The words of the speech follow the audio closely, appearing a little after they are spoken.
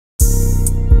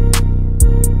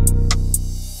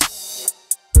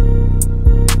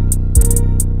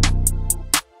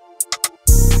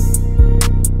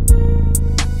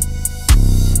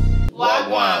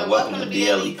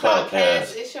DLE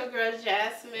Podcast. It's your girl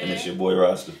Jasmine. And it's your boy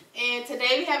Rasta. And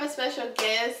today we have a special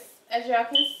guest, as y'all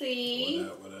can see.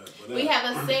 What up? We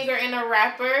have a singer and a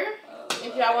rapper.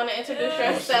 If y'all want to introduce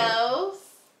yourselves.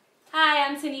 Hi,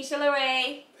 I'm Tanisha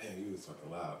LeRae. Damn, you was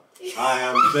talking loud. Hi,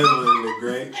 I'm Finland the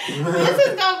Great. This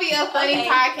is going to be a funny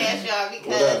podcast, y'all,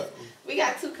 because we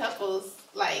got two couples,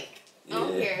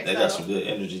 on here. They got some good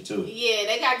energy, too. Yeah,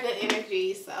 they got good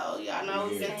energy, so y'all know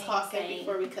we've been talking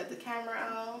before we cut the camera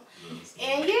on.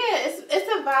 And yeah, it's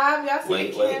a vibe. Y'all see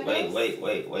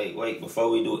Wait. Before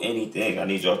we do anything, I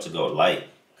need y'all to go like,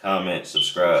 comment,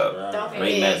 subscribe. Don't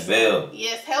ring that bell.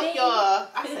 Yes, help y'all.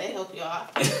 I say help y'all.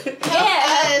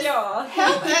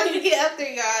 Help us to get up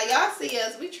there, y'all. Y'all see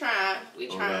us. We trying. We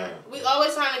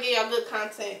always trying to get y'all good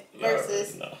content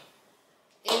versus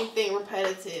anything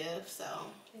repetitive. So,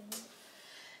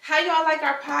 how y'all like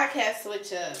our podcast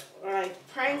switch up? Like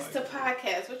pranks to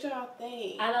podcasts. What y'all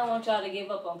think? I don't want y'all to give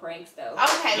up on pranks though.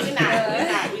 Okay, we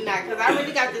not. Because I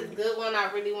really got this good one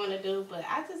I really want to do, but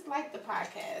I just like the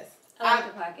podcast. I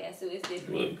like the podcast, so it's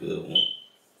different. What a good one.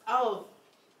 Oh,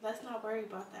 let's not worry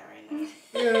about that right now.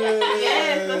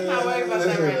 Yes, let's not worry about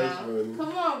that right now. Funny.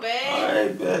 Come on, babe.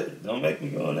 Alright, bet. Don't make me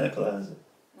go in that closet.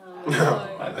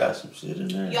 No. I got some shit in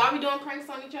there. Y'all be doing pranks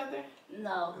on each other?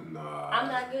 No. Nah. I'm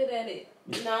not good at it.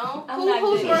 No? I'm not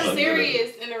Who's good. more I'm not good at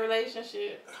serious in a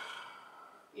relationship?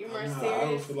 You're more I don't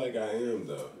serious? feel like I am,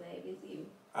 though. Maybe it's you.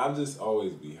 I'll just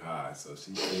always be high, so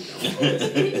she think I'm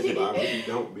serious. But I really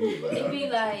don't be like It'd be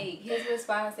like his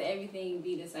response to everything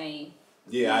be the same.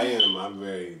 Yeah, I am. I'm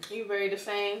very... You very the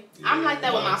same? Yeah, I'm like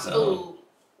that with my so- food.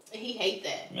 He hate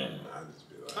that. Man, I just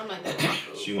be like... I'm like that with my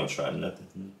food. she won't try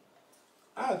nothing.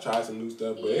 I'll try some new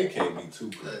stuff, but it can't be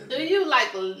too crazy. Do you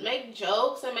make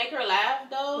jokes and make her laugh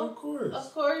though? Of course.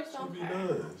 Of course.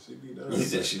 She be done. He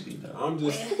said she be done. I'm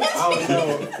just... I don't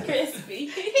know. Crispy.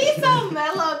 He's so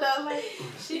mellow though. Like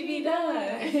She be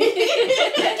done.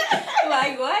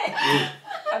 Like what?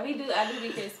 I do be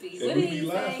crispy. If What we did be he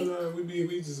laughing, say?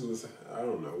 we just was... I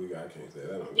don't know. I can't say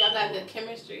that. y'all got good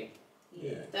chemistry.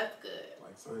 Yeah. That's good.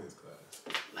 Like science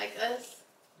class. Like us.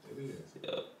 It is.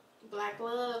 Yep. Black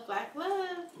love.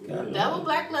 Yeah. Double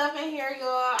black love in here,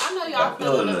 y'all. I know y'all Y'all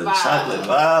feeling the the vibe. chocolate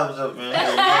vibes up in here.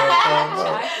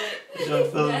 Chocolate. Y'all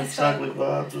feeling the That's chocolate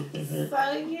vibes up in here? So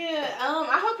yeah,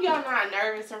 I hope y'all not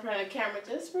nervous in front of the camera.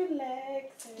 Just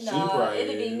relax. No, probably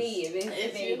it'd be is. me if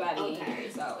It's you? anybody in Okay. here.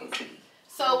 It's always me.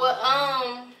 So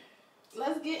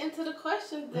let's get into the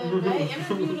questions then, babe.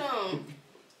 Interview them.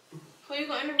 Who you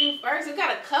gonna interview first? We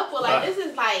got a couple. This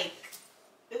is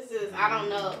I don't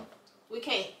know. We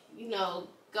can't,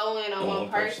 go in on one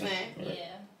person. Right.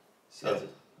 Yeah. So,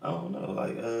 I don't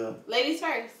know, Ladies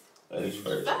first. ladies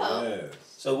first. So, Yes.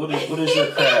 So what is your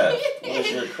craft? What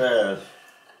is your craft?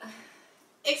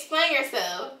 explain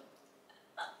yourself.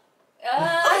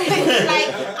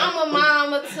 Like, I'm a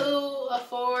mom, a 2, a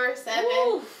 4, 7.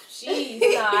 Ooh, jeez. No,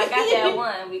 I got that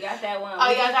one. We got that one. Oh,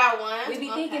 y'all got one? We be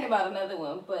thinking about another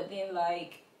one, but then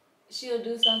she'll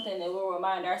do something that we'll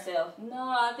remind ourselves, no,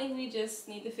 I think we just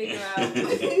need to figure out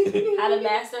how to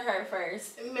master her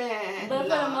first. Man. But for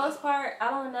the most part, I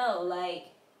don't know.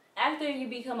 After you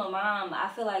become a mom, I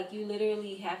feel like you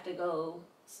literally have to go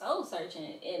soul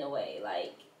searching in a way.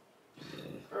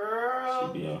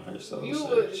 Girl, She be on her soul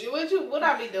what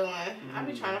I be doing? I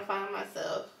be trying to find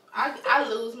myself. I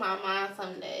lose my mind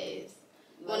some days.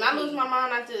 When I lose my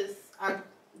mind, I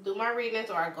do my readings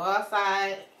or I go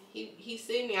outside. He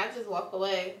see me, I just walk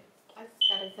away. I just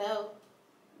gotta go.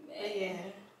 But yeah.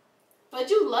 But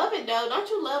you love it though, don't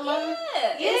you love loving?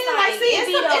 Yeah, it's it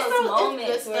be those good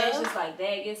moments where it's stuff. just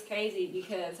that gets crazy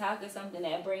because how could something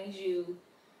that brings you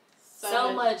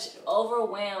So much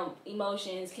overwhelmed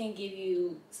emotions can give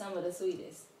you some of the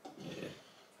sweetest. Yeah.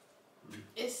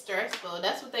 It's stressful.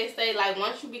 That's what they say.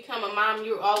 Once you become a mom,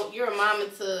 you're a mom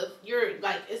it's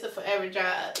a forever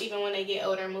job. Even when they get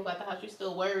older and move out the house, you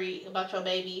still worry about your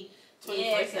baby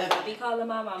 24/7. I be calling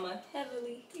my mama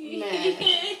heavily. Man.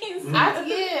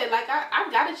 I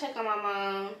gotta check on my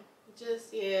mom.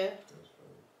 Yeah.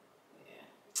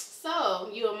 So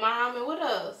you a mom and what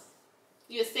else?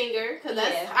 You a singer? Cause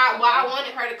that's why I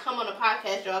wanted her to come on the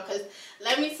podcast, y'all. Cause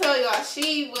let me tell y'all,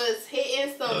 she was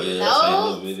hitting some notes.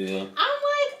 I'm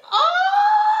like,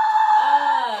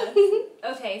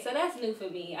 Okay, so that's new for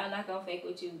me. I'm not gonna fake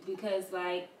with you because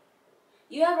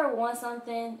you ever want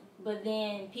something, but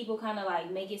then people kind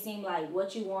of make it seem like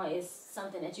what you want is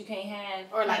something that you can't have,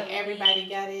 or everybody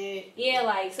got it.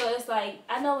 Yeah, so it's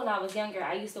I know when I was younger,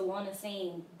 I used to want to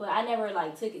sing, but I never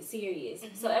took it serious.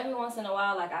 Mm-hmm. So every once in a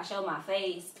while, I show my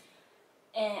face,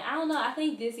 And I don't know, I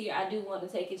think this year I do want to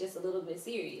take it just a little bit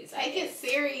serious. Take it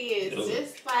serious.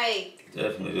 Just like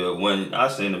definitely do. When I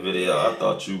seen the video, I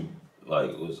thought you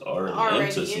like was already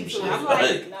into some shit. I'm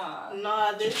like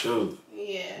nah, this truth.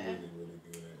 Yeah.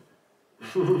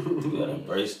 You gotta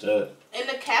embrace that. In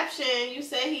the caption, you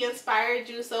said he inspired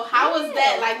you. So how was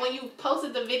that? Like when you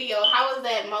posted the video, how was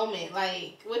that moment?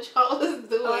 Like what y'all was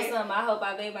doing? Awesome. I hope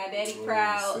I made my daddy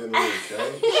proud.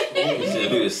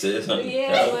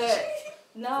 Yeah, but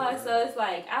no, so it's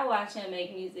like I watch him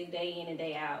make music day in and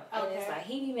day out. And it's like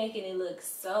he be making it look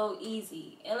so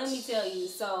easy. And let me tell you,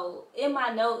 so in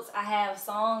my notes I have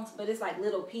songs, but it's like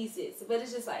little pieces. But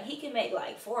it's just like he can make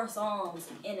like 4 songs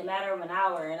in a matter of an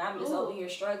hour, and I'm just over here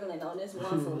struggling on this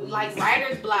one for weeks. Like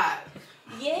writer's block.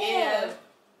 Yeah.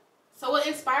 So what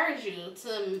inspired you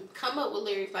to come up with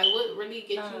lyrics? Like what really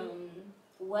gets you?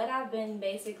 What I've been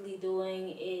basically doing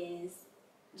is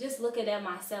just looking at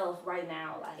myself right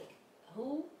now, like,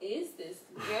 who is this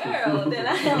girl that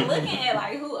I am looking at?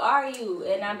 Like, who are you?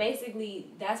 And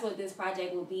that's what this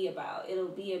project will be about. It'll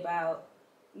be about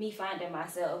me finding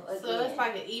myself again. So it's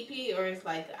like an EP or it's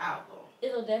like an album?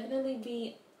 It'll definitely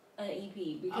be an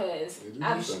EP because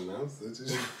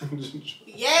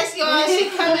yes, y'all, she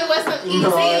coming with some EP.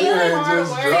 Look,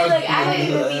 I didn't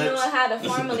even be knowing how to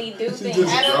formally do things.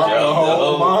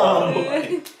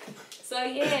 So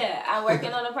yeah, I'm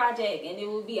working on a project and it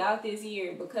will be out this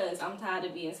year because I'm tired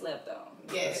of being slept on.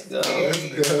 Yes. Let's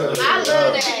go. I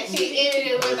love that. She ended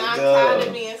it with I'm tired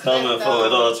of being slept on. Coming for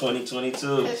it all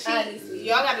 2022.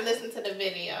 Y'all got to listen to the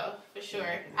video for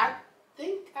sure. I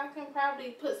think I can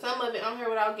probably put some of it on here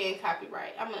without getting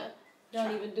copyright.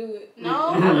 Don't even do it. No?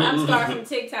 I'm starting from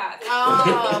TikTok.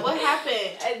 Oh, what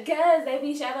happened? Because they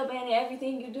be shadow banning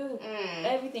everything you do.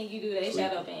 Everything you do, they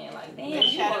shadow ban. Like, damn,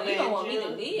 you don't want me to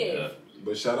live. Yeah.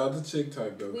 But shout out to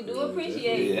TikTok though. We do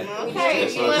appreciate it. Okay.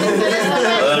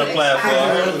 Love the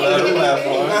platform. Love the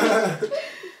platform.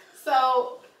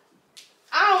 So,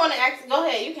 I don't want to ask. Go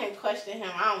ahead. You can question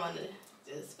him. I don't want to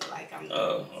just feel like I'm.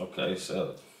 Oh, okay.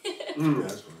 So.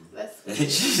 That's funny.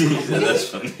 That's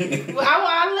funny. Well,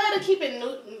 I love to keep it,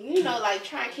 like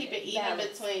try and keep it even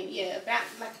between,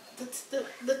 like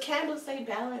the candles say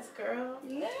balance, girl.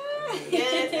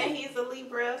 Yes, and he's a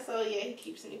Libra, so yeah, he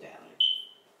keeps me balanced.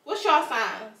 What's your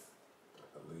signs?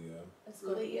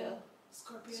 Leo.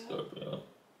 Scorpio.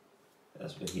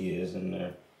 That's what he is in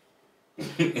there.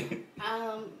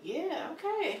 Yeah,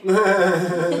 okay.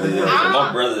 My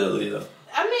brother Leo.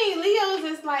 I mean, Leo's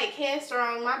is like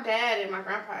headstrong. My dad and my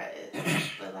grandpa is.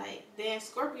 But like, then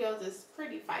Scorpio's is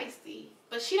pretty feisty.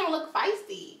 But she don't look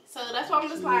feisty. So that's why I'm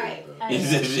just like, okay. I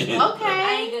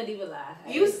ain't gonna even lie.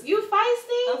 You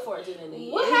feisty? Unfortunately.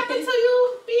 What happened to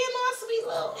you being all sweet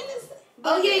little innocent?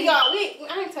 Oh yeah, y'all.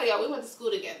 I didn't tell y'all, we went to school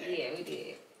together. Yeah, we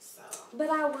did. So. But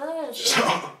I was.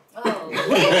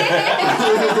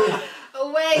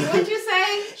 Wait, what'd you say?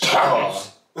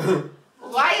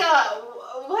 Why y'all?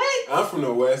 What? I'm from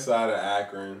the west side of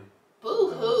Akron.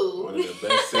 Boo-hoo. One of the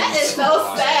best cities. That is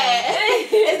so sad.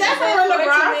 Is that where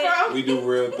LeBron from? We do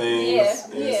real things.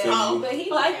 Yeah. But he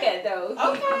like that though.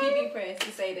 He be pressed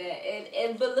to say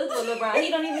that. But look at LeBron. He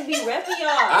don't even be repping y'all.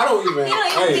 I don't even. He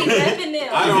don't even be repping them.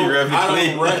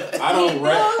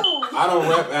 I don't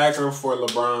rep Akron for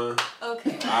LeBron.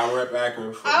 Okay. I rep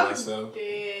Akron for myself.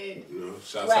 Dead. You know,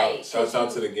 shouts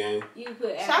out to the gang.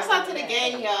 Shouts out to the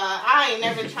gang, y'all. I ain't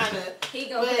never trying to. He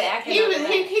gonna put Akron.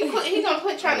 He gonna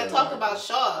quit trying to talk about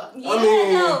Shaw. Yeah,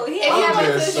 no, he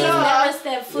never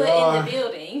stepped foot in the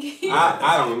building.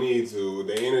 I don't need to.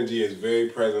 The energy is very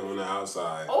present on the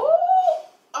outside. Oh,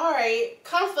 all right.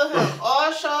 Come for him.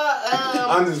 All Shaw.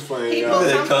 I'm just playing,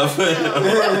 y'all. Come for him.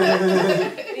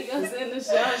 He gonna send the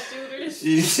Shaw shooters.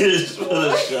 She just put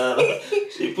a shot.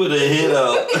 She put a hit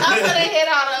out. I put a hit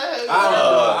out of her.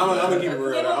 I'm gonna keep it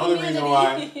real.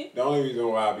 The only reason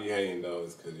why I be hating though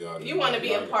is because y'all. You want to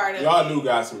be a part of it. Y'all do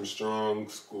got some strong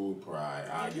school pride.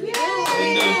 I get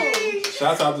it.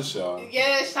 Shouts out to Shaw.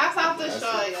 Yeah, shouts out to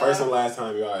Shaw, y'all. First and last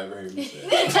time y'all ever heard me say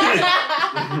it.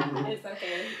 It's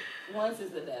okay. Once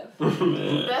is enough.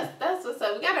 That's what's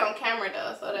up. We got it on camera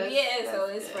though, so that's so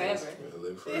it's forever.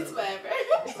 It's forever.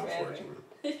 It's forever.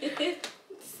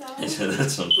 So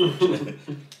that's unfortunate.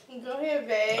 Go ahead,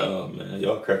 babe. Oh man,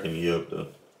 y'all cracking me up though.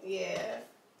 Yeah.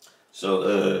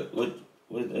 So what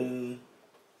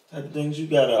type of things you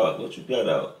got out? What you got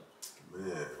out?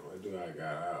 Man, what do I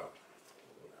got out?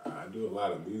 I do a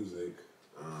lot of music.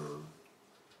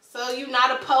 So you're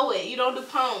not a poet. You don't do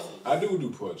poems. I do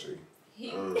poetry.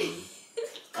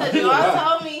 Cause y'all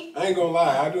told me. I ain't gonna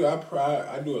lie. I do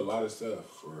a lot of stuff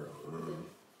for real.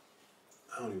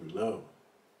 I don't even know.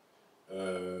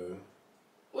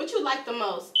 What you like the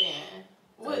most then?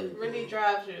 What really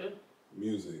drives you?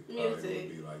 Music. Music would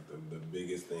be like the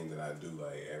biggest thing that I do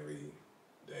like every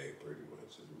day, pretty much.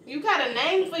 You got a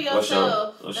name for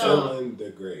yourself. Finland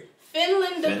the Great.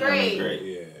 Finland the Great.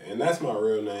 Yeah, and that's my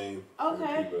real name. Okay.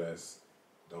 For people that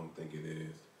don't think it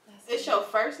is. It's your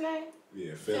first name?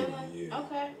 Yeah, Finland. Yeah.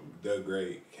 Okay. The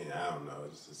Great. I don't know.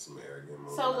 It's just some arrogant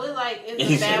moment. So what like is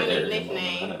a family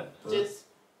nickname? Just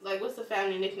like what's the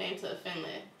family nickname to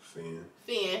Finland? Finn.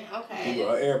 Finn. Okay.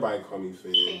 Everybody call me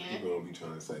Finn. People don't be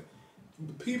trying to say.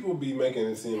 People be making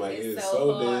it seem like it's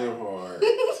so damn hard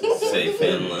to say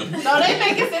Finland. No, they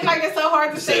make it seem like it's so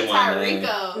hard to say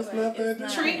Tyrico. It's not that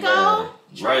difficult.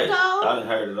 Trico? Right. I didn't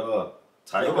heard it all.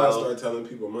 Tyrico. Nobody start telling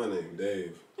people my name,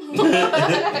 Dave.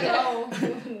 No.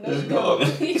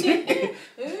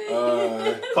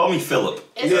 Call me Philip.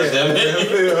 It's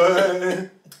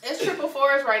triple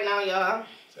fours right now, y'all.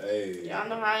 Hey. Y'all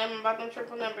know how I am about them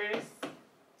triple numbers.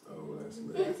 Oh, that's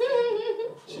lit.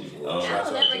 I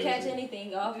don't never catch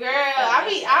anything off. Girl,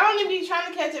 I don't even be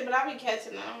trying to catch it, but I be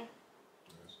catching them.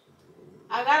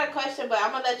 I got a question, but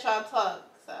I'm gonna let y'all talk.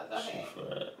 So go ahead.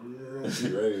 Yeah, she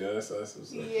ready. That's what's up.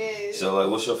 Yeah. So like,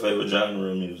 what's your favorite genre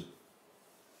of music?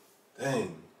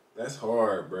 Dang, that's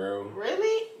hard, bro.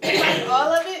 Really? You like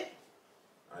all of it?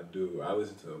 I do. I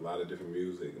listen to a lot of different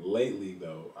music. Lately,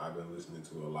 though, I've been listening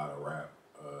to a lot of rap.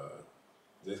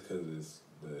 Just because it's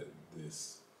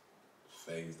this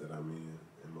phase that I'm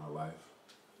in my life.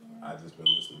 Yeah. I just been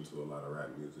listening to a lot of rap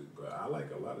music, but I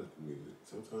like a lot of music.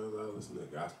 Sometimes I listen to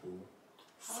gospel,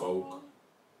 folk,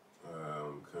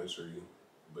 country,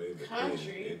 but it depends.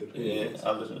 It depends. Yeah,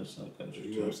 I listen to some country.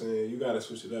 You know what I'm saying? You gotta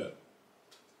switch it up.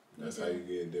 That's how you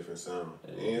get a different sound.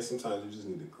 Yeah. And sometimes you just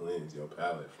need to cleanse your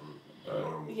palate from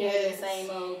normal. The same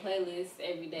old playlist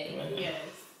every day. Right. Yes.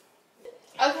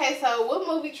 Okay, so what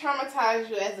movie traumatized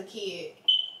you as a kid?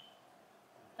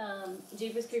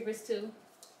 Jeepers Creepers 2.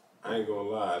 I ain't gonna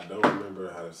lie, I don't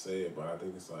remember how to say it, but I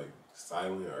think it's like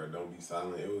Silent or Don't Be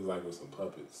Silent. It was like with some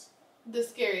puppets. The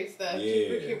scary stuff. Yeah.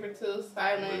 Jeepers Creepers 2,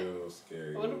 Silent. Real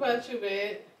scary. What about you,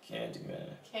 man?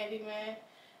 Candyman.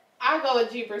 I go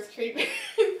with Jeepers Creepers.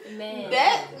 Man.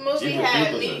 That movie Jeepers had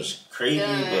Creepers me is creepy,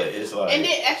 done. but it's like. And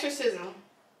then Exorcism.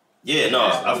 Yeah, no,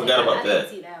 I forgot about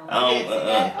that.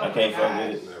 I can't fuck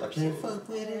with it. I can't fuck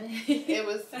with it. It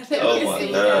was. Oh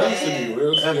my god.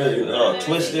 Real scary.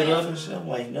 Twisted up and shit. I'm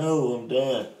like, no, I'm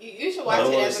done. You should watch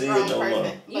it as a grown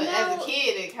person. But You know, as a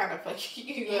kid, it kind of fucks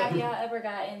you up. Have y'all ever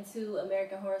got into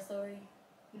American Horror Story?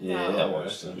 Yeah, No. I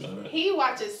watched them. He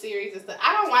watches series and stuff.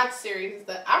 I don't watch series and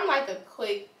stuff. I'm like a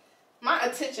quick. My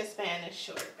attention span is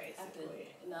short, basically.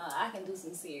 I can do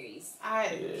some series.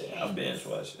 I binge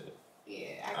watch it.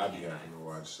 Yeah, I be having to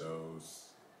watch shows.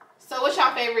 So what's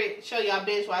y'all favorite show y'all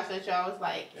binge watched that y'all was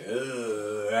like?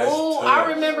 Oh, I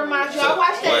remember mine. Y'all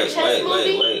watched that chess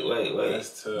movie? Wait.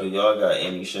 That's tough. Do y'all got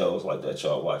any shows like that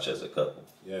y'all watch as a couple?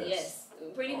 Yes.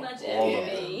 Pretty much All of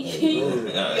everything.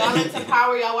 Y'all into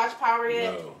Power? Y'all watch Power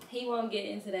yet? No. He won't get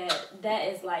into that. That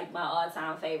is like my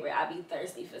all-time favorite. I be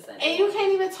thirsty for something. And you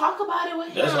can't even talk about it with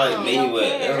him. That's like me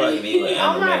with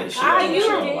Oh my anime. god, you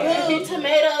shit. removed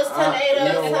tomatoes.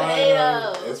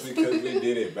 It's because we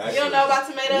did it backwards. You don't know about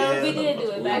tomatoes? Yeah, We did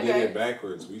do it backwards. We did it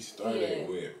backwards. We started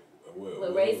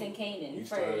with Raising Kanan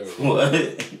first. What?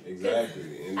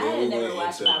 Exactly. And then we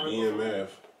went into BMF.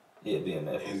 Yeah,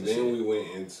 BMF. And then we went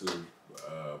into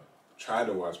tried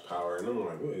to watch Power, and I'm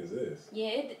like, what is this? Yeah,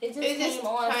 it just came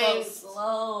on so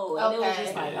slow. And it was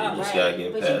just like, you just gotta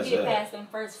get but past you get that. past them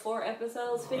first 4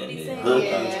 episodes, 50 cents.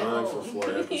 Yeah. Time for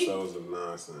 4 episodes of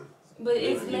nonsense. But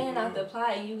it's laying out the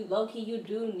plot. You low key, you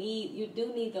do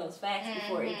need those facts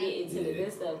before it get into the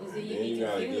good stuff. Because then you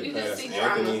get confused. You gotta get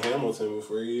past Anthony Hamilton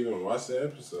before you even watch the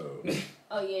episode.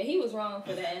 Oh yeah, he was wrong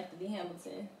for that, Anthony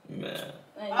Hamilton. Man.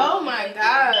 Oh my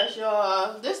gosh,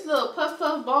 y'all! This little puff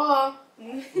ball.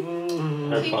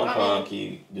 Her pom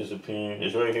keep disappearing.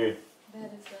 It's right here.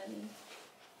 That is funny.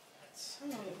 I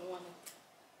don't even want to.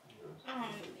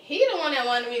 He the one that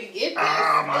wanted me to get this.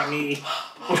 Ah, my knee.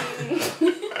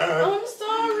 I'm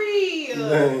sorry.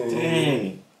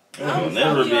 Dang. I'll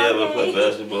never be able to play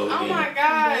basketball again. Oh my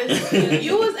gosh.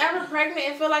 You was ever pregnant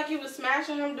and feel like you was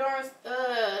smashing him during,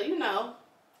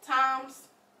 times?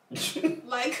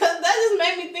 Like, that just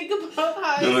made me think about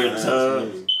how During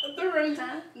times.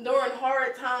 During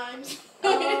hard times.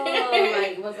 Oh,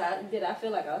 did I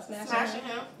feel like I was smashing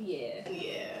him? Yeah.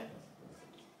 Yeah.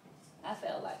 I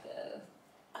felt like a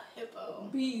hippo.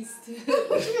 Beast.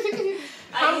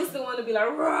 I used to want to be like,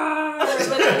 roar, but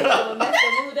then it would mess the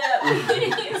mood up.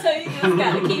 So you just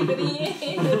gotta keep it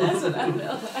in. That's what I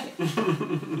felt like.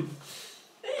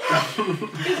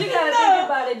 Because you gotta think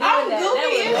about it doing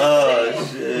that. Oh,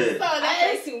 shit. So that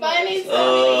explains funny.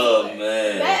 Oh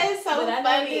man. That is so But I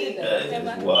funny.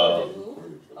 That is wild.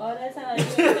 All that time.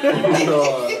 He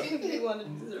You wanted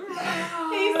to do He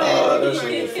Oh, that said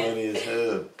shit was funny as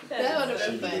hell. that would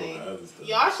have been funny.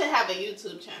 Y'all should have a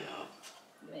YouTube channel.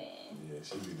 Man. Yeah,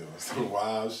 she be doing some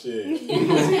wild shit.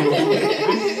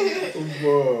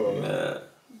 Boy.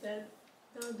 Man,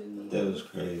 Don't do me. that was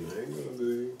crazy. I ain't gonna do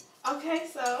you. Okay,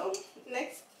 so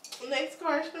next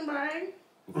question, Brian.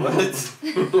 What?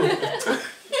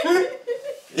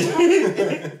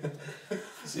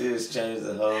 She just changed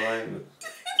the whole language.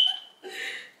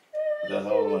 The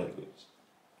whole language.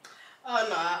 Oh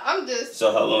no, I'm just.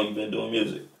 So how long you been doing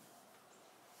music?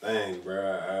 Dang,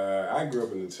 bro. I grew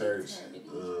up in the church.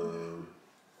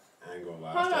 I ain't gonna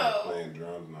lie. I started playing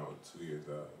drums when I was 2 years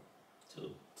old. Two.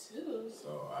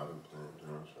 So I've been playing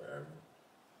drums forever.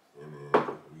 And then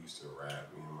we used to rap.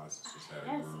 Me and my sisters had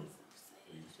a group.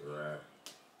 We used to rap.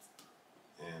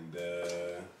 And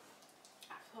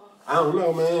I don't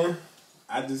know, man.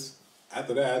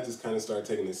 After that, I just kind of started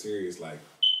taking it serious. Like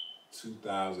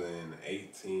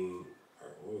 2018, or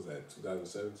what was that?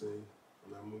 2017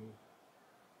 when I moved,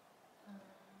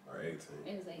 or 18.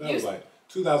 It was like, That was like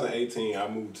 2018. I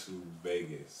moved to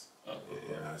Vegas, Oh,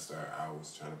 and I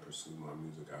was trying to pursue my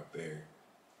music out there,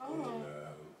 and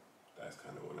that's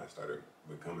kind of when I started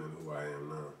becoming who I am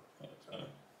now. okay.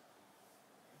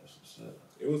 That's what's up.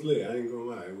 It was lit. I ain't gonna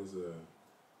lie.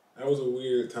 That was a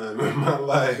weird time in my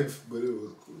life, but it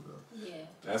was cool though. yeah.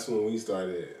 That's when we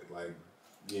started like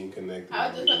getting connected. I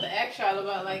was just about to ask y'all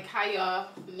about like how y'all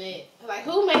met. Like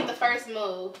who made the first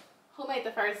move? Who made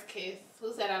the first kiss?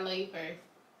 Who said I love you first?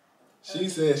 She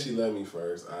said she loved me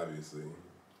first, obviously.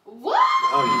 What?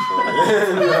 I'm just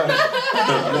playing.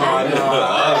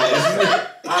 No,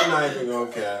 I'm not even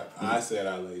gonna cap. I said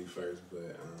I love you first,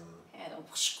 but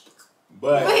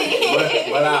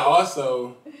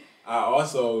I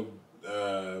also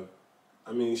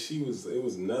I mean, it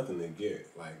was nothing to get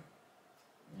like,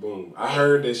 boom. I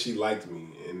heard that she liked me,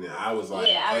 and I was like,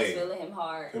 yeah, I was hey, feeling him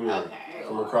hard. come here, Okay.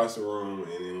 from across the room,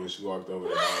 and then when she walked over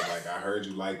there, I was like, I heard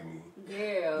you like me.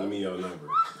 Girl. Give me your number.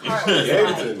 Heart She was gave it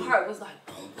like, to me. heart was like,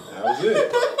 boom. That was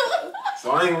it.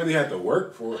 So I ain't really have to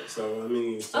work for it. So I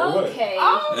mean, so Okay.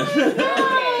 Oh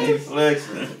my He god.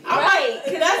 flexing. Right.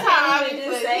 That's how I would would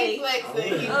just say. say. He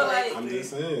flexing. He Oh, flexing. I'm just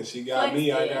saying, she got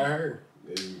me, I got her.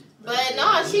 But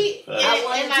no, she. I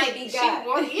wanted like, to be she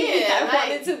got. yeah, I like,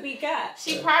 wanted to be got.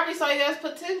 she probably saw you as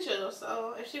potential.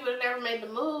 So if she would have never made the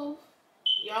move,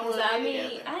 y'all would have I been mean,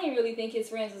 together. I didn't really think his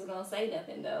friends was gonna say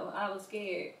nothing though. I was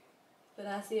scared, but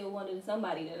I still wanted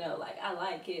somebody to know, like, I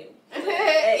like him. But,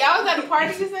 hey. Y'all was at the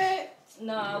party, you said?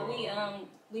 No,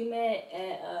 we met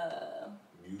at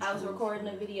I was recording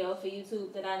a video for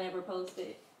YouTube that I never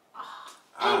posted.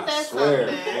 Ain't I that swear,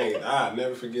 something? hey, I'll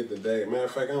never forget the day. Matter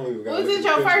of fact, I don't even got. Was it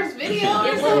your first video or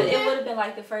It something? would have been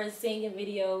like the first singing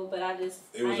video, but I just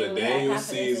It was I ain't a really had Daniel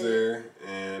confidence in it. Caesar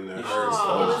and her It was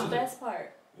song. the best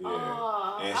part. Yeah,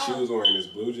 Oh, and she was wearing this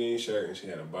blue jean shirt and she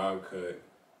had a bob cut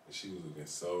and she was looking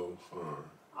so fun.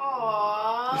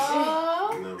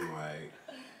 Aww. And I'm like,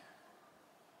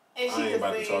 And I she ain't could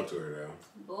about to sing. talk to her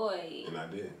though, Boy. and I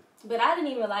did. But I didn't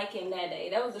even like him that day.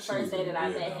 That was the She first was day that I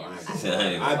weird, met though.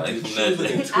 him. I did. She was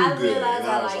looking too I good, realized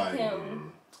and I I was liked like,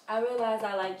 him. I realized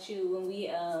I liked you when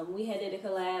we had did a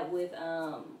collab with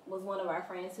one of our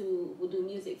friends who would do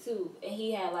music too, and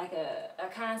he had like a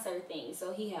concert thing,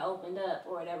 so he had opened up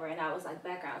or whatever, and I was like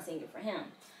background singing for him.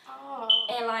 Oh.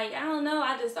 And like, I don't know,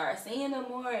 I just started seeing him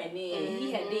more, and then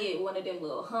he had did one of them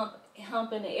little hump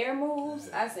in the air moves.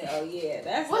 I said, oh yeah,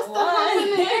 that's What's the the one. hump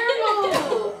in the air I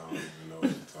move? don't even know what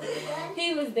you're talking about.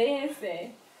 He was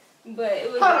dancing, but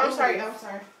it was. Hold on, a I'm move.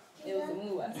 sorry. It was a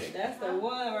move. I said, that's the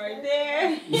one right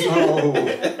there.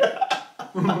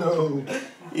 No, no.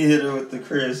 You hit her with the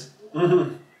Chris. Hit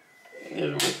her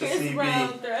with the Chris Brown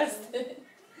CB. thrusted.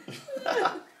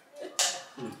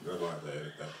 You're gonna have to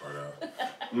edit that part out.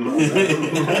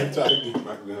 I'm trying to get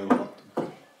my gun off.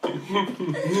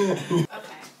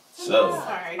 Okay. So,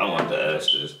 Sorry. I wanted to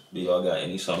ask this. Do y'all got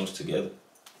any songs together?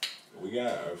 We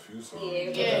got a few songs. Yeah,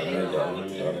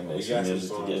 We got some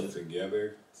songs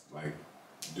together, like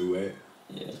duet.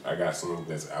 Yeah. I got songs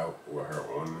that's out with her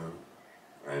on them,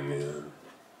 and then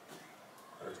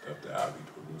her stuff that I'll be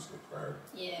producing for her.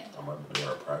 Yeah. I'm about to do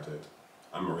her project.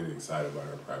 I'm really excited about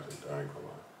her project. I ain't gonna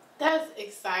lie. That's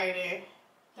exciting.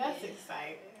 That's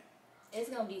exciting. It's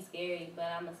gonna be scary, but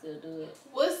I'ma still do it.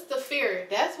 What's the fear?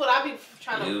 That's what I be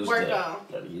trying to Use work that. on.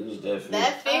 Gotta use that for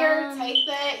That fear, take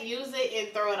that, use it, and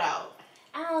throw it out.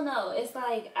 I don't know. It's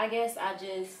like, I guess I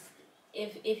just,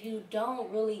 if you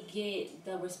don't really get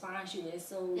the response you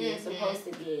assume you're supposed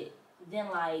to get, then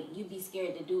like you be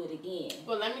scared to do it again.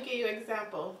 Well, let me give you an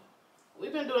example.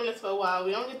 We've been doing this for a while.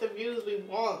 We don't get the views we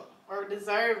want or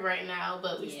deserve right now,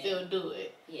 but we still do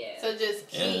it. Yeah. So just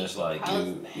keep and it's like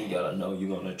you gotta know you're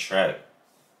gonna attract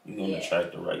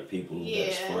the right people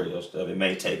that's for your stuff. It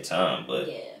may take time, but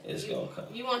it's gonna come.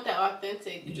 You want that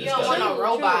authentic. You don't want no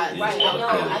robot. Right.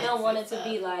 I don't want it to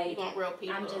be like you want real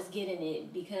people. I'm just getting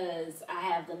it because I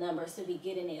have the numbers to be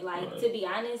getting it. Like to be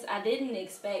honest, I didn't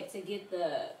expect to get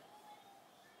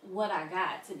what I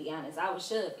got, to be honest. I was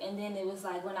shook. And then it was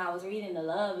like when I was reading the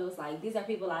love, it was like, these are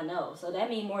people I know. So that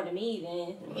means more to me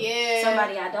than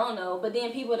somebody I don't know. But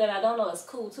then people that I don't know is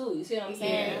cool too. You see what I'm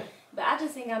saying? Yeah. But I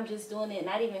just think I'm just doing it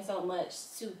not even so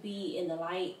much to be in the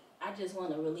light. I just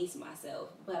want to release myself.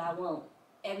 But I want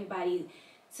everybody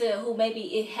who maybe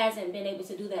it hasn't been able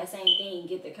to do that same thing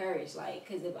get the courage. Like,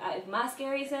 because if my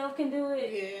scary self can do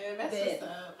it, that's what's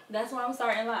up. That's why I'm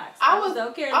starting locks. I just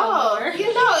don't care no more. No,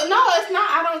 it's not.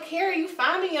 I don't care. You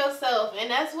finding yourself,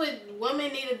 and that's what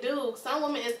women need to do. Some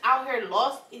women is out here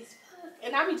lost as fuck,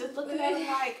 and I be just looking at them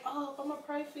like, oh, I'm gonna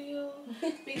pray for you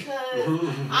because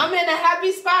I'm in a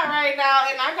happy spot right now,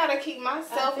 and I gotta keep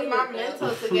myself and my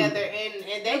mental together,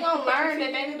 and they gonna learn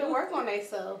that they need to work on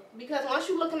themselves because once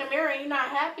you look in the mirror and you're not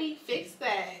happy, fix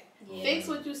that. Yeah. Fix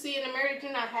what you see in the mirror that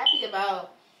you're not happy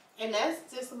about. And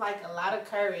that's just like a lot of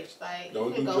courage. Like don't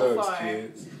you can do go drugs, far.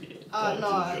 Kids. Oh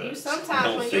no, you sometimes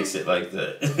don't when fix you it like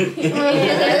that.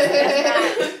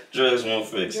 Drugs won't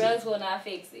fix it. Drugs will not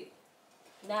fix it.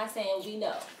 Not saying we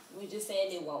know. We're just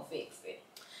saying it won't fix it.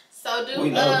 So do we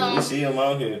know we see them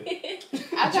out here.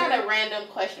 I got a random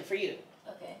question for you.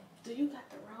 Okay. Do you got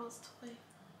the rose toy?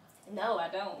 No, I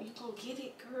don't. You gonna get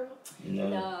it, girl?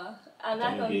 No, I'm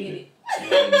not gonna get it.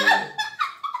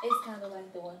 It's kind of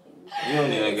like the one thing. You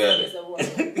don't even got it.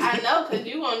 I know, because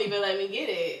you won't even let me get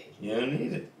it. You don't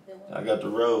need it. I got the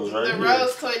rose right here. The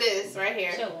rose toy this right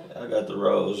here. I got the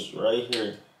rose right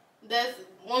here. That's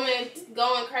women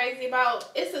going crazy about.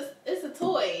 It's a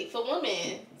toy for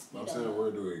women. I'm saying,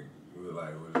 where do we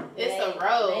like? It's a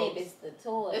rose. Babe, it's the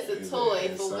toy. It's a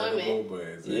toy for women.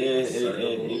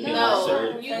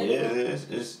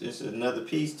 It's another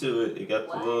piece to it. It got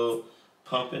the little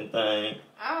pumping thing.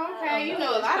 Oh, okay. You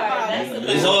know a lot about it.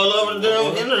 It's all over the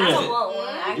damn internet. I don't want one.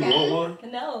 You want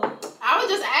one? No. I was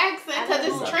just asking because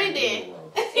it's trending.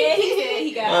 Yeah, he said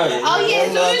he got it. Oh, yeah.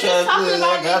 So we were just talking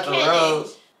about I got the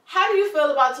rose. How do you feel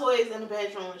about toys in the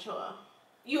bedroom with y'all?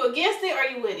 You against it or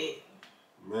you with it?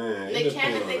 Man, Nick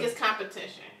Cannon think it's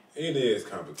competition. It is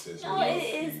competition. No, it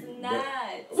is not.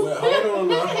 Well, hold on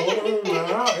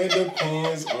now. It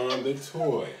depends on the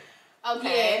toy.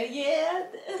 Okay. Yeah.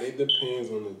 It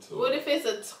depends on the toy. What if it's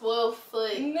a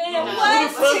 12-foot? Man, what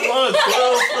the fuck on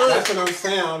 12-foot? That's what I'm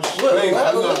saying. I'm straight. I'm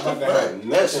not about to have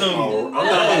nothing. I'm not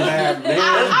about to have nothing.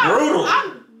 That's brutal. I'm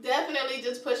definitely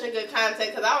just pushing good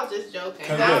content because I was just joking.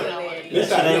 This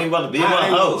shit ain't about to be in my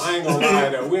house. I ain't gonna lie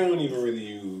though. We don't even really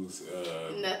use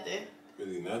nothing.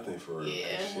 Really nothing for real.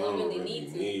 Yeah. We don't really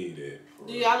need it.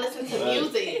 Do y'all listen to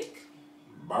music?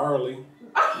 Barely.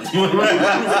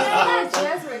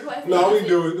 No, we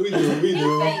do.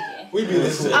 We be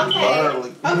listening.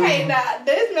 Okay, now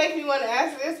this makes me want to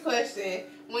ask this question.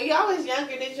 When y'all was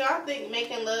younger, did y'all think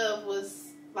making love was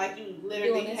like you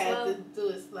literally had to do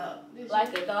it slow?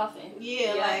 Like a dolphin.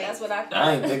 Yeah, like that's what I thought.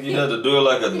 I didn't think you had to do it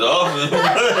like a dolphin.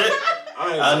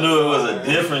 I knew it was a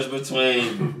difference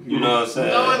between, you know what I'm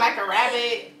saying? Going like a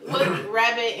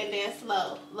rabbit and then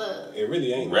slow. Love. It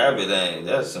really ain't. Rabbit ain't.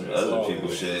 That's some other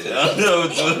people's shit. I know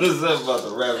what's up about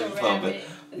the rabbit pumping.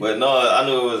 But no, I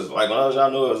knew it was, like when I was young,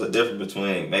 I knew it was a difference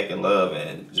between making love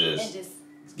and just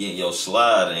getting your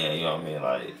slide in, you know what I mean?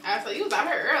 Like. So you was out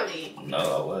here early. No,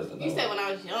 I wasn't. You said when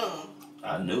I was young.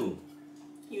 I knew.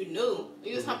 You knew.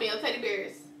 You was humping your teddy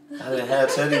bears. I didn't have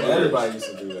teddy bears. Everybody used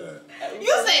to do that.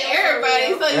 You said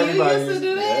everybody, so everybody you used to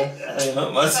do that? I didn't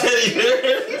hump my teddy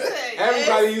bears.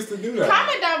 Everybody used to do that.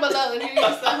 Comment down below if you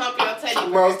used to hump your teddy bears.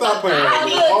 Bro, stop playing with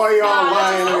me. All y'all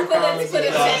lying in the comments.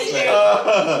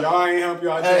 Y'all ain't hump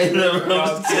y'all teddy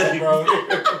bears, bro.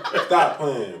 Stop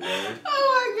playing, man. Oh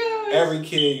my god. Every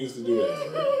kid used to do that,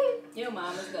 bro. Your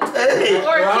mama's gonna I'm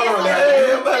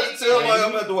about to tell I'm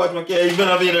about to watch my kid. You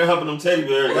better not be in there humping them teddy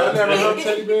bears. Y'all never humped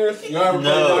teddy bears? Y'all ever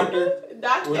played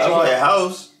doctor? I play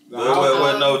house. There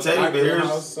wasn't no teddy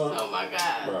bears. Oh my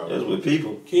god. Bro, it was with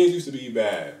people. Kids used to be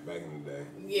bad back in the day.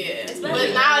 Yeah.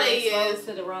 But nowadays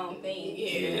to the wrong thing.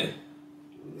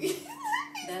 Yeah.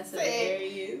 That's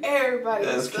hilarious. Everybody.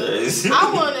 That's crazy.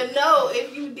 I want to know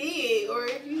if you did or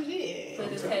if you did.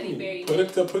 Put the teddy bear.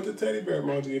 Put the teddy bear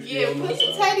emoji if you don't know. Put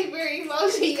the teddy bear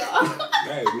emoji, y'all.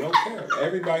 That is no cap.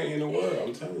 Everybody in the world,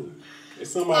 I'm telling you.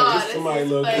 Somebody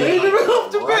look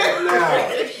right now.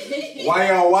 While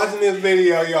y'all watching this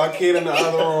video, y'all kid in the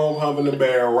other room humping the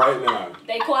bear right now.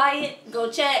 They quiet.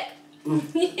 Go check. That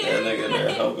nigga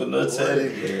there humping the teddy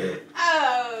bear.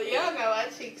 Oh, y'all got my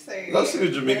cheeks hurt. Go see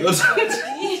what Jamaica. Shut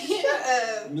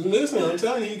up. Listen, I'm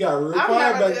telling you, he got real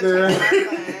quiet back there.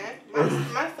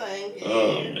 My son did.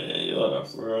 Oh man, you are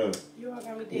for real. You all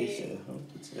got me dead.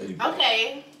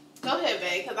 Okay. Go ahead,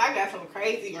 babe, because I got some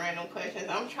crazy random questions.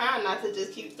 I'm trying not to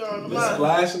just keep throwing them up.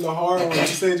 Splashing the hard one. You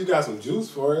said you got some juice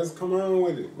for us. Come on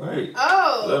with it. Right.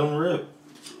 Oh. Let them rip.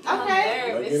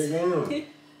 Okay. Let's get it going.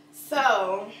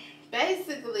 So,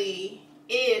 basically,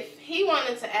 if he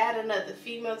wanted to add another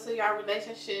female to your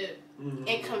relationship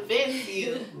and convince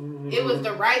you it was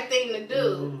the right thing to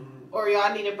do, or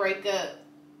y'all need to break up,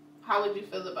 how would you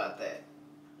feel about that?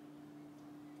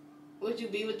 Would you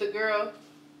be with the girl?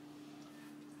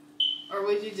 Or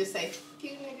would you just say, "You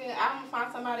nigga, I'm gonna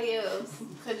find somebody else"?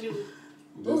 Cause you.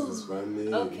 This is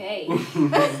funny. Okay. This is a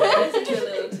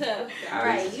little tough. All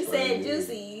right, you said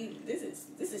juicy. This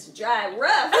is dry and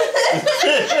rough. I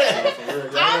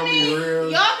mean,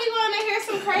 y'all be wanting to hear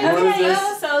some crazy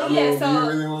stuff. So yeah, so you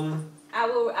really wanna... I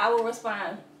will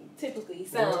respond typically.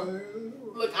 So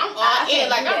look, I'm all in.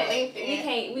 Like I'm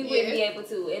LinkedIn. We wouldn't be able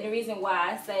to, and the reason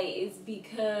why I say is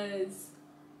because.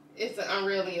 It's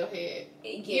unreal in your head.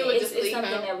 Yeah, it's something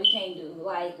that we can't do.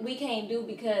 Like, we can't do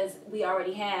because we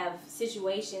already have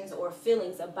situations or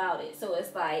feelings about it. So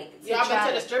it's like... Y'all been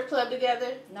to the strip club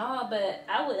together? No, but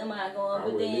I wouldn't mind going.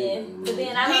 But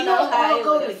then I don't know how it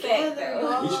would affect.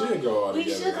 We should go all together.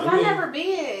 We should, because I've never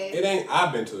been. It ain't...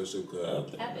 I've been to a strip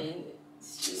club. I've been...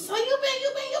 So you I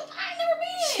never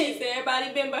been. She said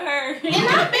everybody been but her. And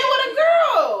I've been with a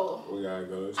girl. We gotta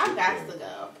go to the I strip club. got to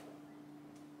go.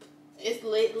 It's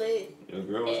lit. Your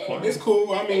girl was playing. It's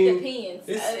cool. I mean, it depends.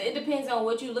 It depends on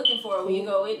what you're looking for when you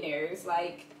go in there. It's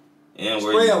like and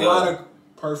where spray you a go. lot of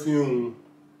perfume,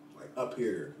 like up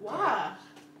here. Why?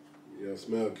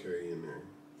 Smell carry in there,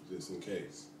 just in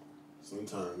case.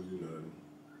 Sometimes the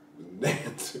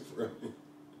dance from it.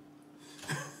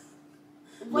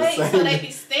 Wait, so they be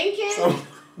stinking?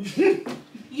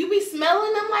 You be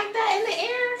smelling them like that in the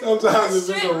air? Sometimes it's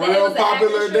just a real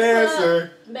popular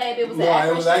dancer. Babe, it was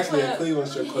it was actually a Cleveland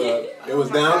strip club. It was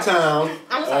downtown.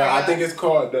 I'm sorry. I think it's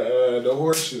called the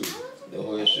Horseshoe. The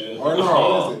Horseshoe. Or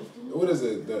no, what is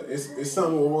it? It's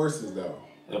something with horses though.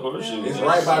 The Horseshoe. It's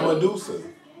right by Medusa.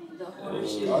 The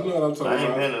Horseshoe. I know what I'm talking I ain't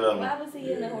about. been to them. Why was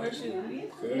he in the Horseshoe?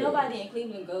 Nobody in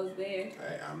Cleveland goes there.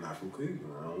 Hey, I'm not from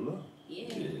Cleveland. I don't know. Yeah,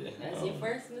 that's your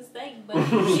first mistake, but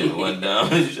You should have went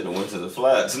down. You should have went to the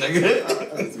flats,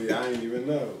 nigga. See, I ain't even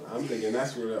know. I'm thinking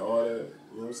that's where all that,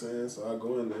 you know what I'm saying? So I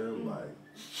go in there, I'm like,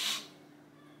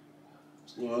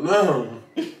 what's going on?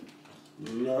 You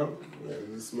know,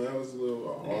 the smell was a little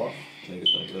off.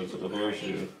 Niggas gonna go to the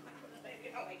Horseshoe.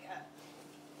 Oh my God.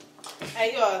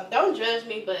 Hey y'all, don't judge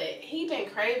me, but he been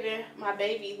craving my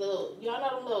baby y'all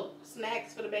know them little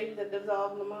snacks for the baby that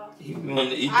dissolve in the mouth? He wanted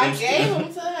to eat them. I gave them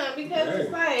to him because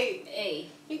it's like, hey,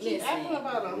 he keeps asking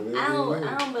about them.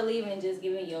 I don't believe in just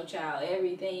giving your child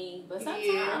everything, but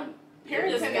sometimes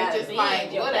parents just are just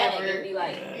like whatever. And be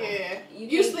like,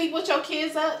 You sleep with your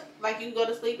kids up, like you go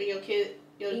to sleep and your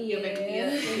baby be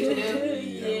up.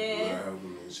 Yeah.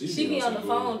 She be on the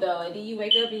phone though, and then you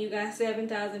wake up and you got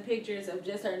 7,000 pictures of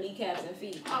just her kneecaps and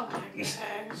feet. Oh my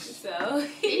gosh! So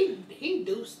he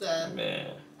do stuff.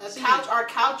 Man, our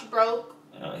couch broke.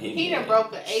 He done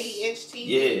broke an 80-inch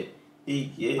TV.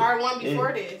 Yeah. Our one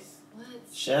before this. What?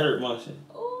 Shattered my shit.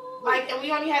 Like, and we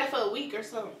only had it for a week or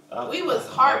something. We was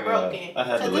heartbroken. I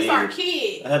had to leave. This our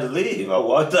kid. I had to leave. I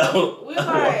walked out. We I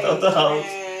walked out the house.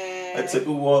 I took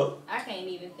a walk. I can't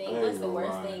even think. What's the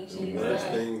worst thing she's done? The worst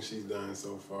thing she's done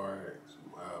so far,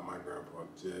 my grandpa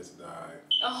just died.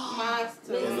 Oh, mine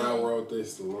too. And I wrote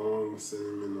this long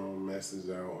sentimental message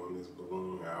out on this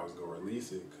balloon. I was going to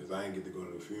release it because I didn't get to go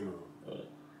to the funeral.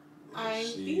 I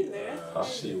ain't be there.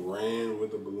 She ran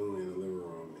with the balloon in the living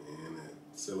room and a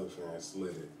ceiling fan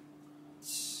slid it.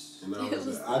 And I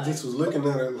just was looking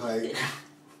at her like,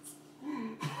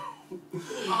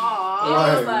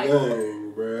 aww. like,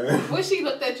 dang, bruh. What she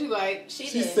looked at you like? She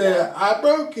said, I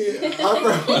broke it. And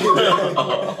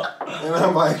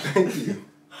I'm like, thank you.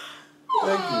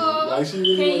 Thank you. Like, she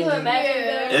really Can you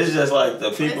imagine? It's just like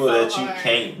the people that you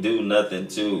can't do nothing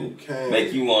to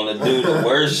make you want to do the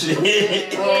worst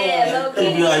shit. Yeah,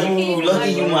 You be like, you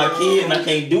lucky you my kid and I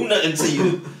can't do nothing to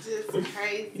you. Just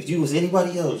crazy. If you was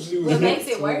anybody else. What makes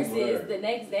it worse is the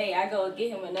next day I go get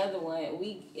him another one.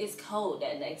 It's cold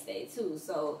that next day too.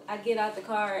 So I get out the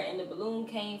car and the balloon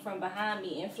came from behind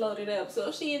me and floated up.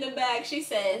 So she in the back, she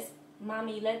says,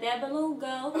 Mommy, let that balloon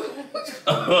go.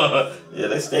 Yeah,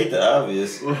 they state the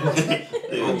obvious. They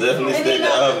will definitely state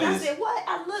the obvious. I said, what?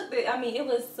 I looked at, I mean, it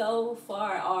was so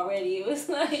far already. It was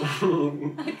like, I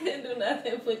couldn't do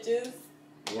nothing but just,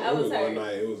 Well, I was hurt. One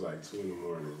night, it was like 2 in the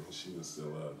morning, and she was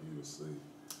still up. You was asleep.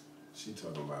 She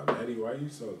talking about, Daddy, why are you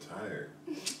so tired?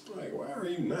 Like, why are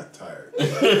you not tired?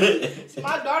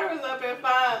 My daughter was up at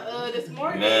 5 this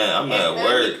morning. Man, I'm at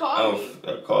work.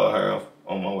 I I called her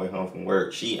on my way home from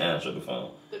work. She answered the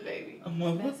phone. The baby. I'm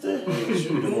like, what the hell is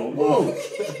you doing? Whoa.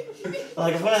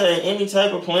 Like, if I had any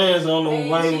type of plans on the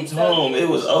way home, it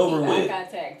was over with.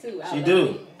 Contact too. She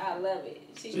do. I love it.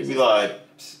 She'd be like,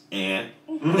 yeah.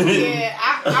 Yeah,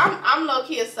 I'm low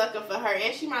key a sucker for her,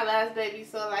 and she my last baby,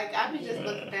 so like I be just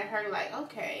looking at her like,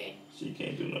 okay, she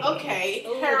can't do nothing. Okay,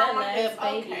 ooh, her on my last hip,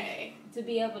 baby. okay. To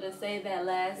be able to say that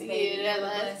last baby. Yeah, that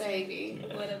last baby.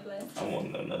 What a blessing. I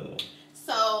want another one.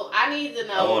 So I need to I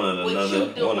know wanted what another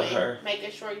you one of doing, her.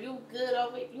 making sure you good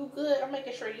over it. You good? I'm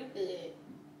making sure you good.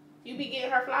 You be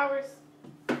getting her flowers?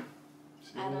 I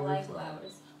don't like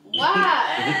flowers.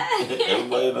 Why?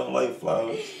 Everybody don't like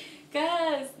flowers.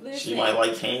 Cause listen, She might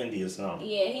like candy or something.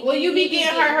 Yeah, Will you be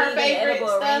getting her favorite edible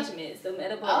stuff? arrangements. The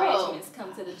edible arrangements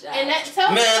come to the job. And that tell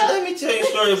Man, let me tell you a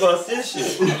story about this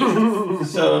shit.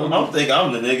 So I'm thinking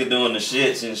I'm the nigga doing the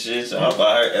shits and shit, so I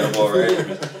buy her edible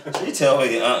arrangements. She tell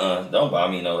me, don't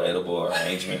buy me no edible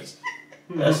arrangements.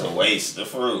 That's a waste of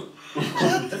fruit.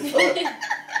 What the fuck?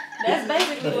 That's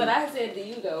basically what I said to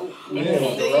you though. Yeah,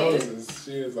 with the roses,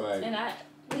 she was like, And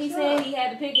he said he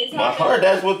had to pick his My heart. heart,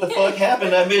 that's what the fuck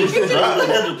happened. That bitch dropped. I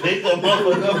had to pick that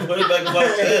motherfucker up and put it back in my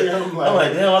head. I'm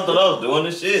like, damn, I thought I was doing the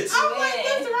shits. I'm like,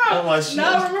 what's wrong? I'm like, shit.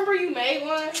 No, remember you made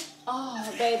one?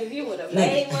 Oh, baby, if you would have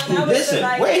made one, I would Listen,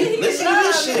 like, wait, listen to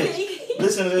this shit.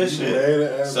 Listen to this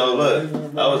shit. So look,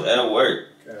 I was at work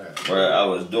where I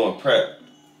was doing prep.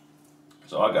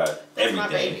 So I got That's my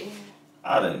everything. baby.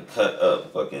 I done cut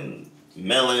up fucking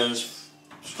melons,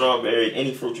 strawberry,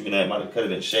 any fruit you can have. I done cut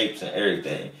it in shapes and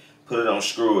everything. Put it on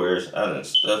screwers. I done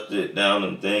stuffed it down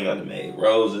in the thing. I done made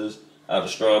roses out of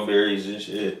strawberries and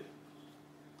shit.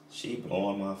 She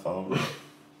blowing my phone.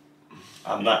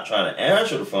 I'm not trying to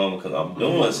answer the phone because I'm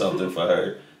doing something for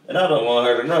her. And I don't want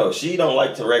her to know. She don't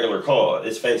like to regular call.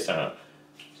 It's FaceTime.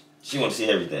 She want to see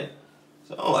everything.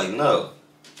 So I'm like, no.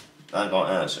 I ain't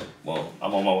gonna answer. Well,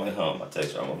 I'm on my way home. I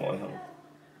text her I'm on my way home.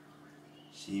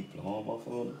 She blowing my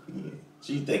phone again.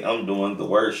 She think I'm doing the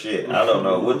worst shit. I don't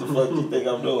know what the fuck you think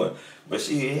I'm doing. But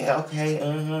she, yeah, okay,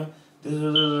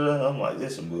 I'm like,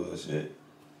 this some bullshit.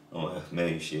 I'm like,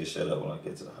 maybe she'll shut up when I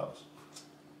get to the house.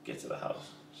 Get to the house.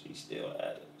 She still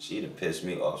at it. She done pissed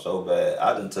me off so bad.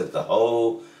 I done took the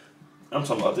whole, I'm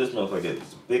talking about this motherfucker.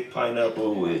 It's a big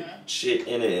pineapple with shit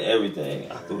in it and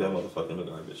everything. I threw that motherfucker in the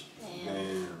garbage.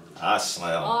 damn. I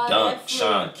slammed, dunked,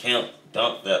 Sean Kemp,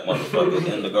 dunked that motherfucker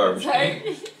in the garbage can.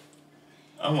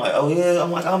 I'm like, oh yeah,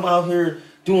 I'm out here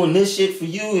doing this shit for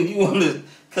you and you want to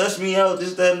cuss me out,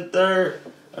 this, that, and third.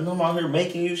 And I'm out here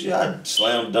making you shit. I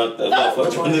slam dunked that motherfucker.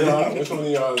 Which one of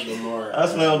y'all is the more? I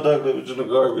slam dunked it in the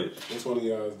garbage. Which one of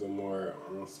y'all is the more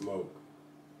on smoke?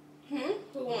 Who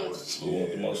wants? Who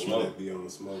want the most smoke? Be on the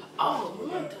smoke. Oh,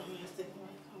 with my that- domestic.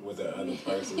 with the other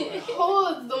person. Like, Who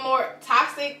is the more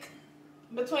toxic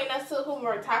between us two? Who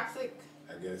more toxic?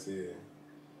 I guess yeah.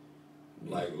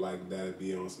 Like that'd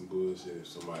be on some bullshit if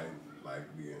somebody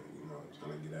like being,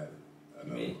 trying to get at it.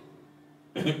 Me.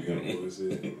 Be on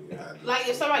bullshit. Yeah, Like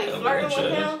if somebody That'd be flirting with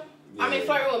interesting. him? I mean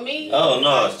flirting with me? Oh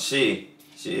no, she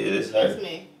is her. It's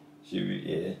me. She be,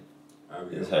 yeah, I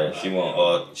be it's on- her. She want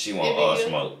all you?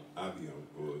 smoke. I be on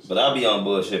bullshit. But I be on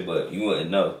bullshit, but you wouldn't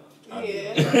know.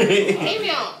 Yeah. Because He be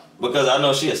on. I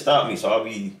know she'll stop me, so I'll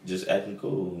be just acting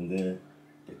cool, and then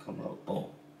it come out, boom,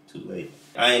 too late.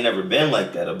 I ain't never been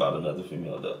like that about another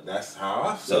female though. That's how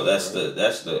I feel. So that's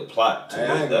the plot to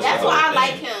it. That's That's the why I whole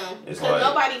like thing. him. It's Because like-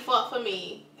 nobody fought for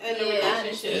me in the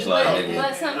relationship. It's like, but, nigga, but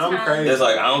I'm sometimes crazy. It's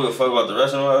like I don't give a fuck about the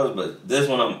rest of the others, but this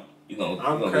one you gonna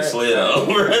get crazy. slid on.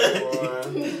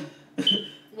 Boy,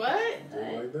 What?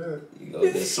 just like that. You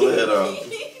gonna get slid on.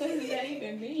 what does that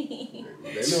even mean?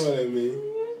 They know what I mean.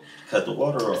 Cut the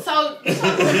water off. So, you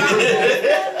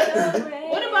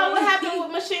talking about what happened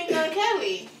with Machine Gun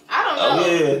Kelly? I don't know. Oh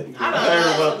yeah, I don't heard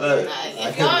know. about that.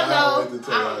 If y'all know, wait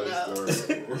to I tell don't y'all know. this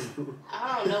story.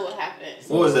 I don't know what happened.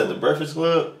 What was that? The Breakfast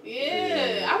Club?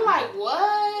 Yeah, I'm like,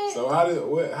 what? So how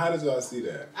did y'all see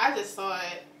that? I just saw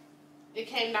it. It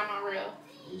came down my rail.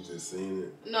 You just seen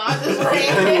it. No, I just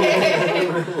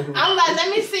ran. I'm like, let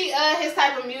me see his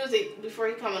type of music before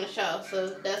he come on the show. So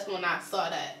that's when I saw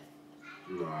that.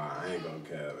 No, I ain't gonna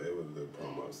cap. It was the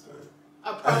promo stunt.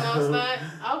 A promo stunt?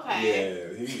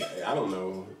 Okay. Yeah, I don't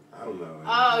know. I I don't know.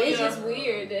 Oh, it's just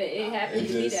weird that it happened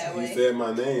to be that way. He said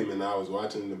my name, and I was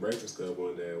watching the Breakfast Club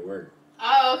one day at work.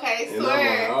 Oh, okay, and I'm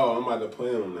like, oh, I'm about to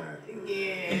play on that.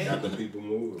 Yeah. Got the people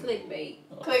moving. Clickbait.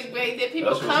 Clickbait. Did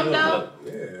people come though?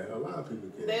 Yeah, a lot of people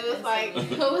came. They was like,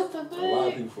 what's the bug? A lot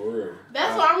of people for real.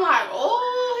 That's why I'm like,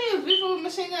 oh, he was beefing with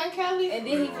Machine Gun Kelly. And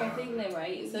then he from Cleveland,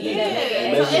 right? So yeah,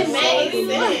 it made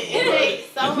sense. It made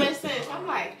so much sense. I'm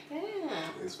like, damn.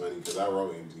 It's funny because I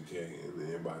wrote MGK in the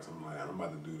inbox. I'm like, I'm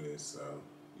about to do this, so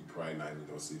you probably not even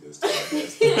gonna see this.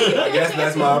 I guess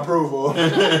that's my approval. I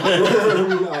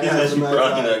guess you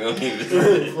probably not gonna keep this.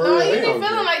 No, you be feeling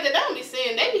like that. They don't be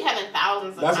seeing. They be having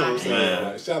thousands of That's comments. what I'm saying.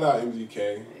 Like, shout out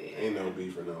MGK. Ain't no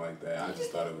beef or nothing like that. I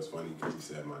just thought it was funny because he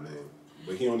said my name.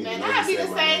 But he don't even know I'd he be said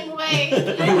the my same name. way.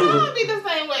 I'd be the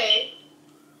same way.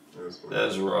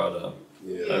 That's raw though.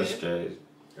 Yeah. That's crazy.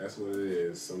 That's what it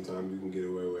is. Sometimes you can get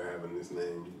away with having this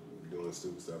name, doing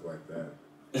stupid stuff like that.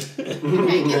 You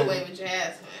can't get away with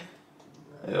Jasmine.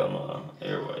 Hell no.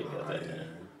 Everybody got that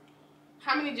name.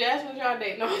 How many Jasmines y'all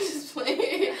date? No, I'm just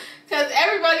playing. Because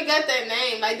everybody got that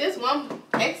name. Like this one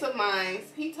ex of mine,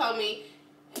 he told me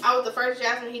I was the first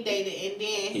Jasmine he dated, and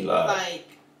then he was like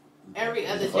every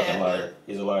other Jasmine. Liar.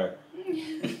 He's a liar.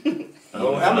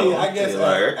 Well, I mean, I guess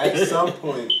at some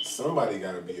point, somebody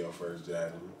got to be your first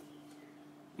Jasmine.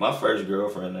 My first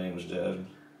girlfriend name was Jasmine.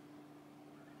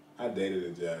 I dated a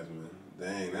Jasmine.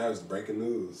 Dang, that was breaking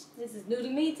news. This is new to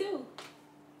me, too.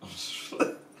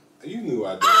 You knew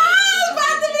I did. Oh, I'm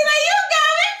about to be like, you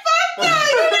got me fucked up.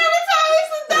 You never told me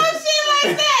some dumb shit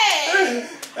like that.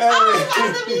 I was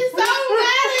about to be so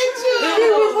mad at you. He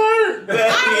was hurt.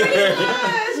 I really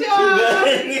was, y'all.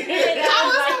 I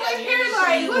was over here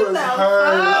like, what the fuck?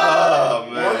 Oh,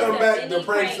 man. Welcome back. The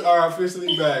pranks are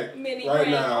officially back right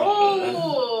now.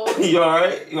 Oh. You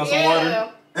alright? You want some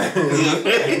water?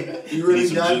 You really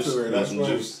got to her. That's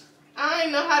funny. I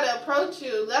didn't know how to approach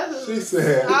you. That's what She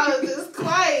said. I was just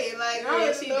quiet. Like, I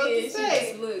don't know what to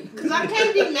say. Because I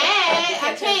can't be mad.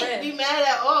 I can't be mad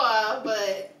at all.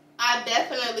 But I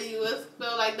definitely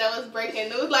feel like that was breaking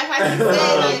news. Like how you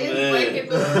said, like, it's breaking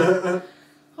news.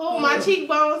 Oh, my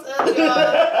cheekbones up, y'all.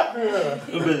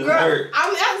 Girl, I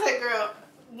said, girl,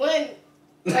 when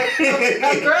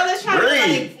a girl is trying to,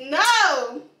 like,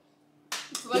 no.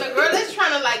 When a girl is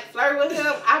trying to like flirt with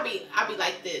him, I be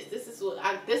like this. This is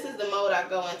the mode I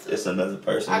go into. It's another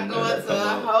person. I go into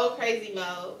a whole crazy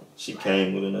mode. She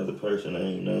came with another person. I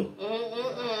ain't know.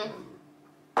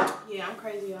 Yeah, I'm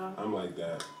crazy, y'all. I'm like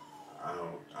that.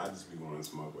 I just be wanting to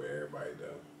smoke with everybody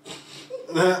though.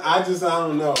 I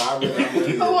don't know. I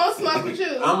really Who wants to smoke with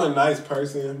you? I'm a nice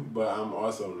person, but I'm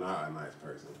also not a nice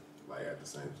person. Like at the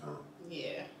same time.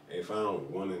 Yeah. If I don't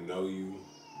want to know you,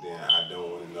 then I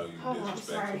don't want to know you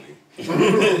disrespectfully.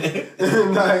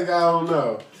 Like, I don't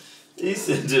know. He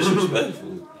said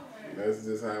disrespectful. That's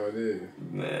just how it is.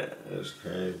 Man, that's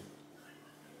crazy.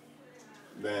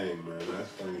 Dang, man, that's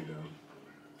funny though.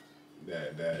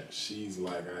 That she's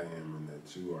like I am and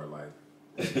that you are like,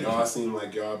 y'all seem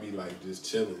like y'all be like just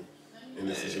chilling in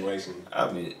the situation.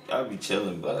 I'll be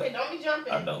chilling, but okay, don't be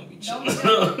jumping. I don't be chilling.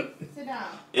 Sit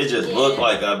down. It just look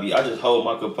like I just hold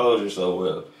my composure so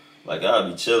well. Like I'll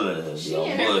be chilling and be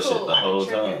on bullshit the whole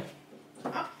time.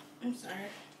 Oh, I'm sorry.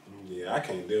 Yeah, I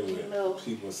can't deal with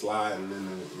people sliding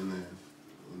in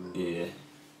the Yeah.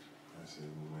 That shit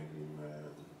will make me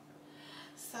mad.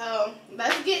 So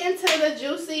let's get into the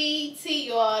juicy tea,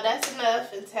 y'all. That's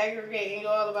enough interrogating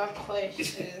y'all about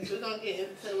questions. We're gonna get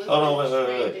into what's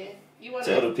wait. You wanna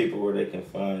tell the people where they can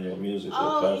find your music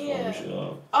or platforms you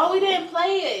on. Oh, we didn't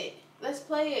play it. Let's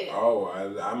play it. Oh,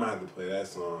 I might have to play that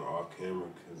song off camera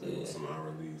because it was some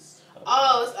unreleased.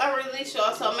 Oh, it's unreleased,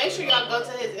 y'all. So make sure y'all go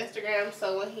to his Instagram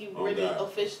so when he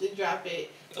officially drop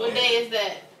it. What day is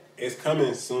that? It's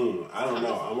coming soon. I don't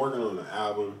know. I'm working on an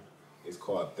album. It's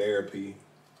called Therapy.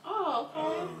 Oh,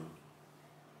 okay.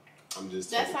 I'm just.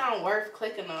 That sounds worth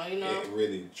clicking on, you know? It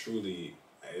really, truly,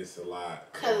 it's a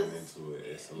lot going into it.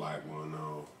 It's a lot going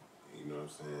on. You know what I'm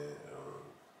saying?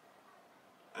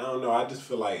 I don't know. I just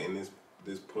feel like in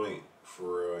this point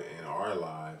for real in our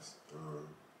lives,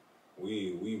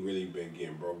 we really been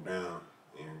getting broke down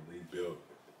and rebuilt.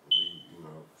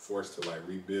 Forced to like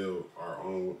rebuild our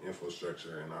own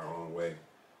infrastructure in our own way,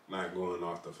 not going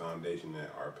off the foundation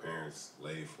that our parents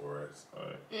laid for us.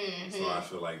 Right. Mm-hmm. So I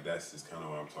feel like that's just kind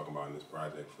of what I'm talking about in this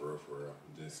project for real.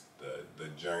 Just the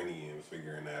journey and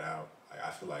figuring that out. Like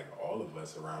I feel like all of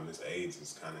us around this age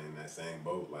is kind of in that same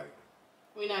boat. Like.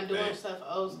 We're not doing stuff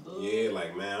old school. Yeah,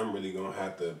 like, man, I'm really going to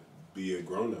have to be a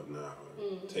grown up now.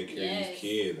 Take care of these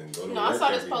kids and go to work. I saw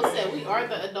this post day. said we are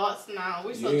the adults now.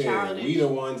 We're so childish. We the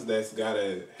ones that's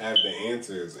gotta have the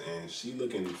answers, and she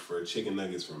looking for chicken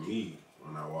nuggets from me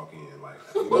when I walk in. Like,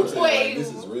 you know what I'm saying? Like,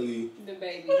 this is really the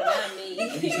baby, not me.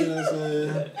 You see what I'm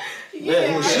saying?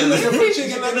 Yeah, she looking for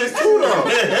chicken nuggets too, though.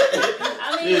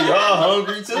 I mean, yeah, y'all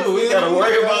hungry too. We gotta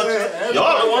worry about you.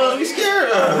 Y'all the ones we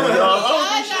scared of. Y'all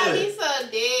hungry shit. So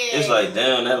dead. It's like,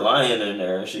 damn, that lion in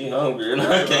there. She hungry and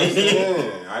I can't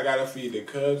eat. I gotta feed the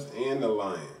cubs and the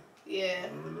lion. Yeah.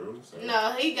 You know, so.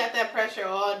 No, he got that pressure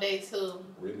all day too.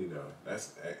 Really though,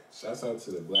 that's shouts out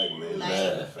to the black man.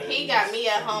 Like, he got me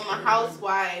at home, a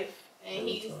housewife, and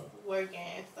he's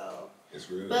working. So it's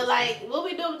real. But like, what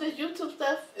we do with this YouTube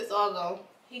stuff, it's all gone.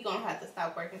 He gonna have to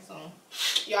stop working soon.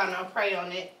 Y'all know, pray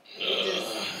on it.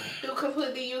 Just do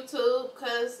completely YouTube,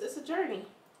 cause it's a journey.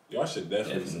 Y'all should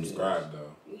definitely subscribe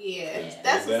though. Yeah,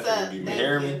 that's what's up. You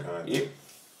hear me? Yeah.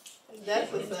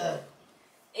 That's what's up.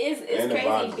 It's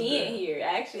crazy being here,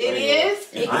 actually. It is?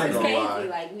 It's crazy.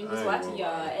 Like, we was watching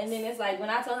y'all. And then it's like, when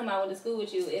I told him I went to school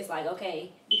with you, it's like,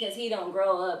 okay, because he don't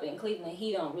grow up in Cleveland,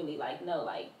 he don't really, like, know,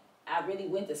 like, I really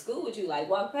went to school with you. Like,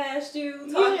 walk past you,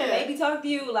 maybe talk to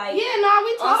you. Like, yeah, no,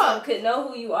 we talk. Also could know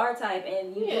who you are type,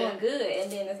 and you doing good.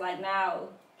 And then it's like, now...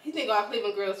 You think all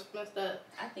Cleveland girls messed up?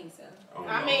 I think so.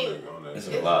 I mean... It's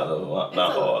a lot of them.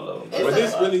 Not all of them. But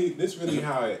this really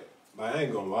how it... Like, I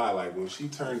ain't gonna lie, like, when she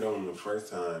turned on the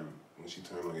first time, when she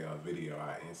turned on y'all video,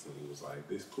 I instantly was like,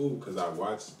 this cool, because I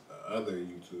watched other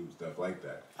YouTube stuff like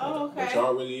that. Oh, okay. But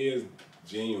y'all really is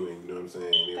genuine, you know what I'm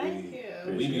saying?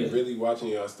 And we be really watching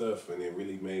y'all stuff, and it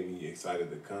really made me excited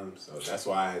to come. So that's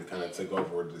why I had kind of took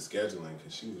over the scheduling,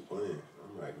 because she was playing.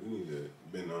 I'm like, we need to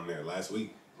been on there last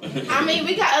week. I mean,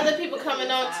 we got other people coming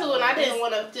on too, and I didn't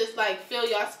want to just like fill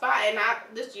y'all spot. And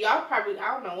y'all probably,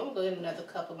 I don't know, we're gonna get another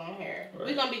couple on here. Right.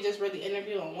 We're gonna be just really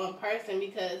interviewing one person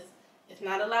because it's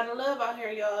not a lot of love out here,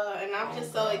 y'all. And I'm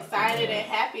just so excited and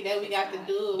happy that we got to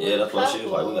do it. Yeah, that's what she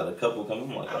was like. We got a couple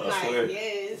coming. I'm like, swear.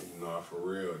 Yes. No, for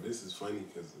real. This is funny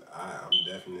because I'm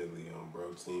definitely on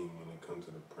bro team when it comes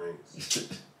to the pranks.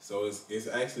 So it's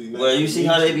actually not. Well, you see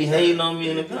how they be hating on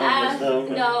me in the comments?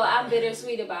 No, I'm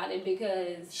bittersweet about it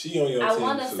because she on your I team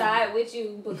want to too. side with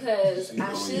you because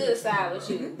I should side with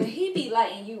you, but he be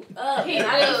lighting you up. He and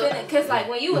I be feeling because like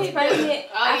when you was pregnant,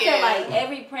 I feel like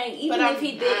every prank, even if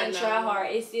he didn't try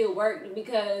hard, it still worked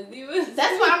because you was.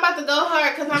 That's why I'm about to go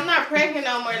hard because I'm not pregnant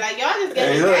no more. Like y'all just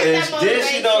get that motivation. Then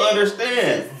she don't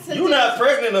understand. You not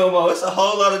pregnant no more. It's a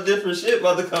whole lot of different shit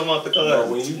about to come out the car.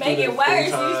 Make it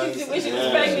worse. You wish you was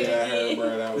pregnant again.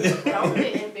 Don't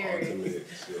get embarrassed.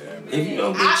 If you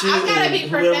don't get I gotta be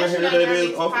professional during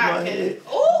these off my head.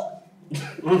 Ooh.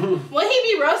 When he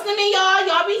be roasting me,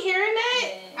 y'all be hearing that?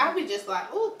 I be just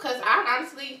like, ooh, cause I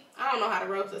honestly, I don't know how to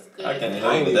roast as good. I can't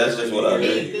help it. That's just what I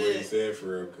did. What you said for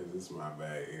real, cause it's my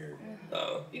bad ear.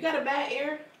 You got a bad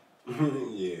ear?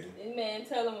 Yeah. Man,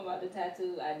 tell them about the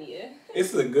tattoo idea.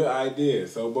 It's a good idea.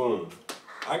 So boom,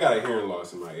 I got a hearing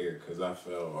loss in my ear because I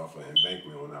fell off an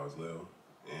embankment when I was little,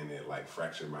 and it like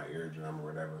fractured my eardrum or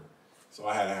whatever. So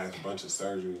I had to have a bunch of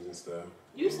surgeries and stuff.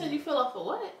 You said you fell off of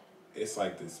what? It's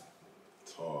like this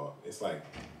tall. It's like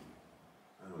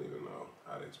I don't even know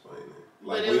how to explain it.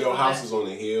 Like when your house is on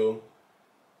the hill,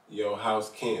 your house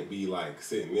can't be like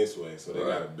sitting this way, so they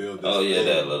gotta build this. Oh yeah,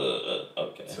 that little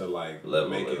okay. To like level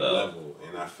make it level,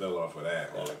 and I fell off of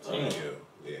that on the hill.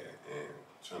 Yeah, and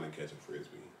trying to catch a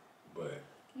frisbee, but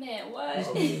man, what?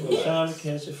 Trying to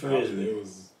catch a frisbee. It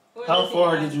was. How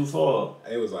far did you fall?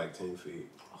 It was like 10 feet.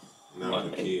 And I was a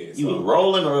kid. You were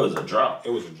rolling or it was a drop?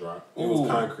 It was a drop. It was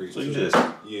concrete. So you just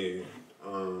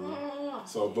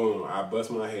so boom, I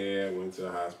bust my head, went to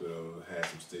the hospital, had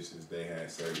some stitches. They had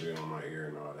surgery on my ear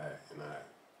and all that, and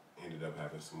I ended up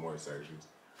having some more surgeries.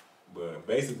 But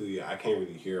basically, I can't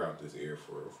really hear out this ear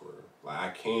for like I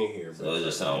can hear. So it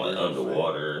just sounds like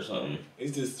underwater or something.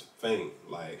 It's just faint,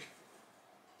 like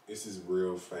it's just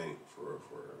real faint for.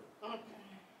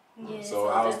 Yeah, so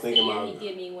I was thinking about you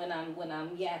give me when I'm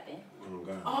yapping. Oh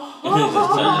God.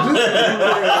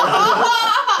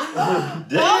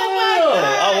 Damn,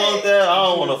 I want that. I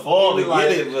don't want to fall to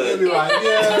get it, but be like,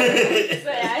 yeah. So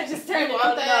I just turned it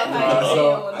on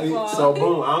that. So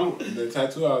boom, the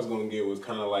tattoo I was gonna get was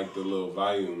kind of like the little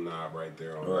volume knob right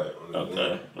there on right. On the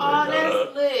okay. Oh,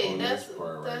 that's lit. That's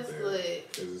right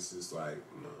lit. Because it's just like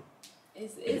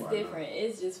It's different.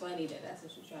 It's just funny that that's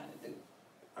what you're trying to do.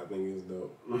 I think it's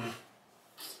dope.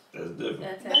 That's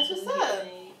different. That's what's up.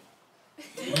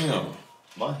 Damn,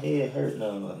 my head hurt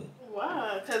now. Like,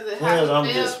 wow, because it has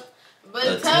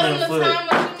But tell them the time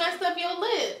when you messed up your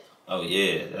lip. Oh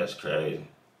yeah, that's crazy.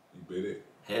 You bit it?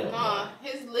 Hell Nah,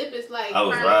 his lip is like. I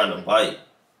was riding a bike,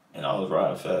 and I was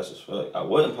riding fast as fuck. I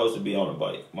wasn't supposed to be on a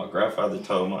bike. My grandfather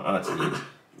told my auntie, "Do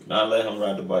not let him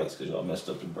ride the bikes because y'all messed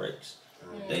up the brakes."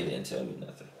 They didn't tell me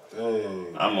nothing.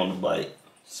 Dang. I'm on the bike,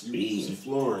 speeding,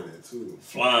 flooring it too,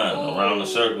 flying around the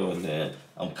circle, and then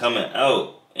I'm coming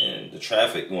out, and the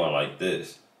traffic going like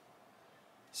this.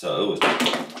 So it was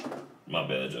my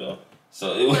bad, y'all.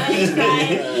 So it was.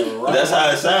 That's how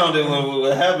it sounded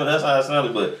when it happened. That's how it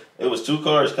sounded. But it was two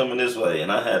cars coming this way,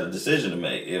 and I had a decision to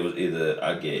make. It was either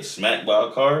I get smacked by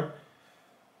a car.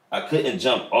 I couldn't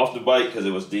jump off the bike because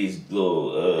it was these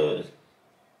little.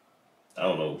 I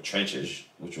don't know, trenches,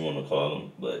 what you want to call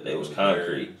them, but they was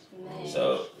concrete. Nice.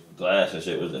 So glass and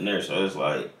shit was in there. So it's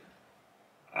like,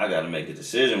 I got to make a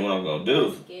decision what I'm going to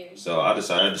do. So I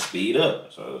decided to speed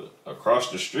up. So across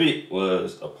the street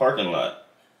was a parking lot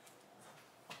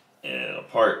and a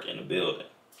park in the building.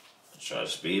 I tried to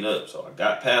speed up. So I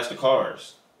got past the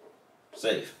cars,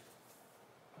 safe.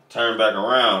 Turned back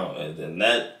around, and then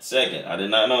that second, I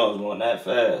did not know I was going that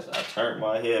fast. I turned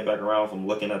my head back around from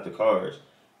looking at the cars.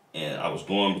 And I was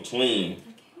going between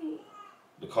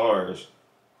the cars,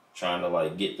 trying to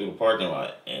like get through the parking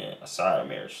lot, and a side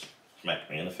mirror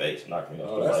smacked me in the face, knocked me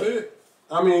off the bike. That's it?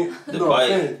 I mean, no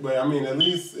offense, but I mean, at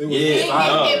least it was. It could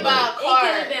have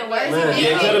been worse. Yeah,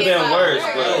 it could have been worse,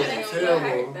 but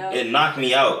terrible. It knocked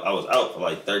me out. I was out for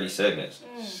like 30 seconds.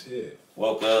 Shit.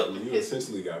 Woke up. You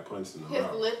essentially got punched in the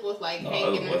mouth. His lip was like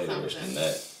hanging or something. Worse than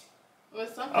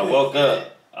that. I woke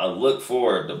up. I looked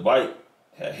forward. The bike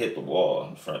had hit the wall.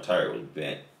 The front tire was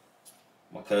bent.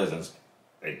 My cousins,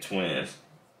 they twins,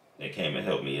 they came and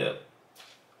helped me up.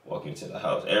 Walked me to the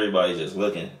house. Everybody just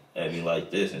looking at me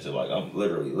like this, and so like I'm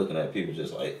literally looking at people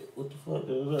just like, what the fuck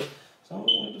is that? So I'm like,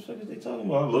 what the fuck is they talking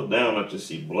about? I look down, I just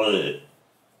see blood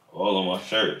all on my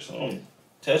shirt. So I'm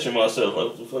touching myself like,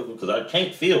 what the fuck? Because I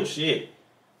can't feel shit.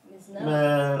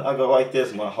 Man, I go like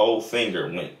this, my whole finger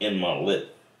went in my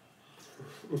lip.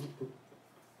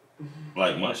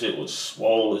 Like my shit was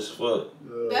swole as fuck.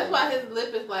 That's why his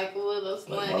lip is like a little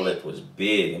slanted. Like my lip was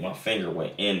big and my finger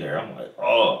went in there. I'm like,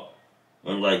 oh.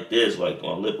 And like this, like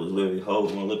my lip was literally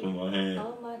holding my lip in my hand.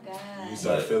 Oh my god. You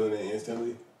started feeling it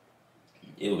instantly?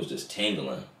 It was just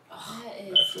tingling. That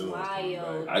is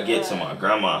wild. I get to my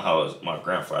grandma's house, my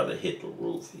grandfather hit the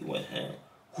roof. He went ham.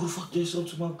 Who the fuck did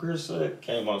something to my grandson?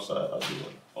 Came outside, I was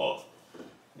off.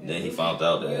 And then he found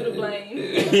out that ain't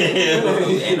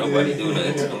nobody do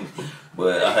nothing to him.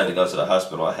 But I had to go to the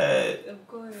hospital. I had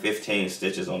 15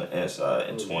 stitches on the inside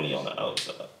and 20 on the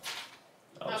outside.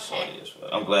 I was sorry as well.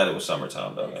 I'm glad it was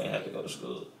summertime though. I ain't had to go to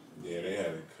school. Yeah, they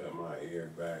had to cut my ear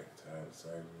back to have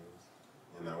surgery.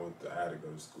 And I had to go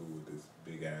to school with this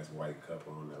big ass white cup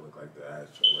on that looked like the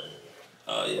ashtray right here.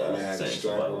 Oh yeah, and I had to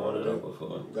strap on it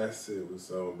before. That shit was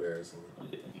so embarrassing.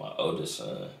 Yeah, my oldest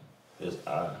son, his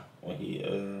eye, when he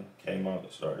came out,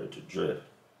 it started to drift.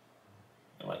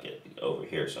 And like it'd be over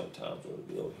here sometimes, or it'd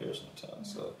be over here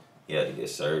sometimes. So he had to get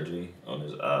surgery on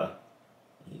his eye.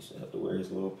 He used to have to wear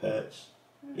his little patch.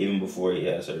 Even before he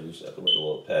had surgery, he used to have to wear the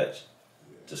little patch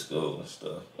to school and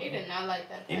stuff. He did not like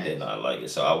that patch. He did not like it,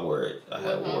 so I wore it. I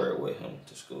had to wear it with him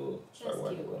to school. Started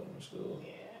wearing it with him to school.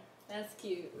 Yeah. That's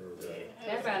cute.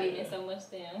 That probably meant so much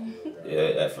to him.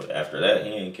 Yeah, after that,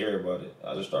 he ain't care about it.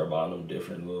 I just started buying them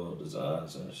different little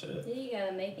designs and shit. Yeah, you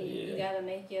gotta make it. Yeah. You gotta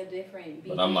make your different.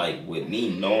 But I'm like, with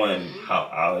me knowing how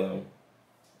I am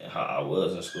and how I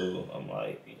was in school, I'm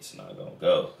like, it's not gonna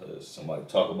go. Because somebody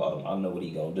talk about him, I know what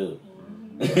he gonna do.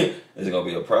 It's gonna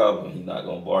be a problem. He's not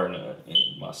gonna bar none.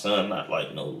 And my son not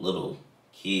like no little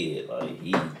kid. Like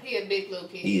he a big little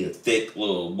kid. He a thick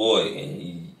little boy and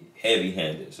he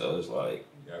heavy-handed. So it's like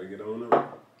you gotta get on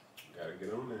that. Gotta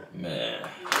get on that. Man.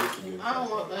 I don't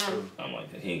want them. I'm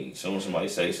like, as soon as somebody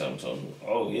say something to him,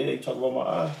 oh yeah, you talk about my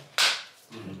eye.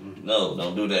 No,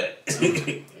 don't do that.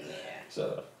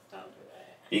 So don't do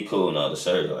that. He cool now. The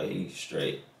surgery, like he's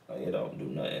straight. Like it don't do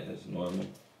nothing. It's normal.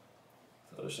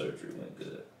 So the surgery went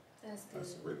good. That's good.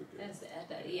 That's really good.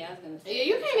 Yeah, I was gonna say. Yeah,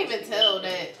 you can't even tell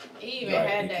that he even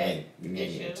had that. You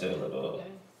can't even tell at all.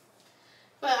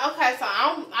 But okay, so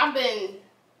I've been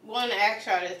wanting to ask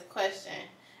y'all this question.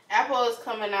 Apple is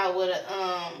coming out with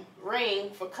a ring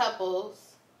for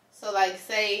couples. So like,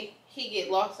 say he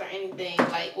get lost or anything,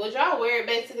 like, would y'all wear it?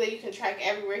 Basically, you can track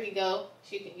everywhere he go.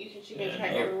 She can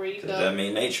track everywhere you go. That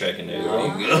mean they tracking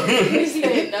everywhere you go.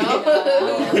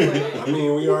 No. I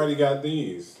mean, we already got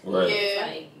these. Right.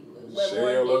 Yeah.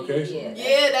 Share your location.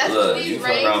 Yeah, that's Look, what these you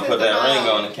rings fuck around, put that ring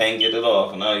on and can't get it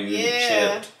off, and now you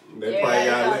chipped. They probably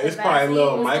got it's probably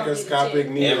little microscopic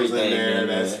needles in there in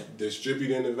that's there.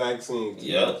 distributing the vaccine.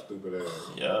 Yep. Stupid ass.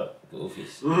 Yep.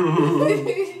 Goofies.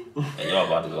 And y'all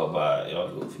about to go buy y'all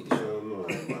Goofies.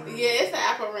 Yeah, it's an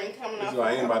Apple ring coming up. So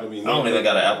I ain't about to be. I don't even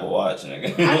got an Apple Watch,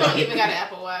 nigga. I don't even got an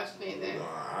Apple Watch neither. No,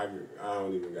 I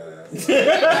don't even got an Apple Watch.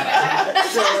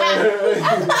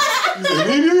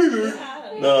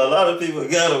 No, a lot of people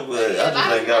got them, but I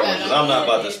just ain't got one. Cause I'm not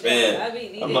about to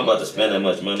spend. I'm not about to spend that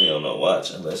much money on no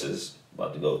watch unless it's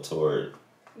about to go toward.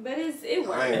 But it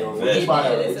works. I ain't gonna. Would you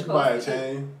buy a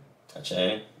chain? A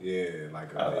chain? Yeah,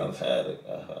 like I've had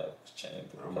a chain.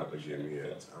 I'm about to get me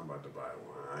I'm about to buy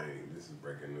one. This is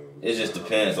breaking news. It just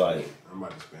depends. Like, I'm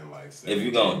about to spend like. If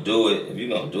you're gonna do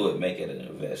it, make it an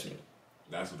investment.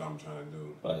 That's what I'm trying to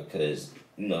do. Like, cause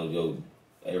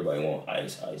everybody want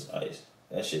ice.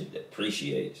 That shit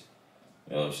depreciates.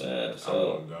 You know what I'm saying? So, I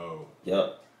want gold.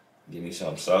 Yep. Give me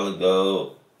some solid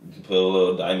gold. You can put a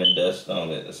little diamond dust on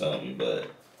it or something, but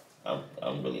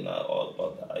I'm really not all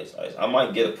about the ice. I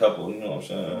might get a couple, you know what I'm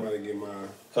saying? I'm about to get my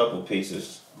couple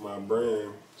pieces. My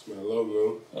brand. It's my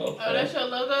logo. Okay. Oh, that's your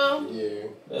logo? Yeah.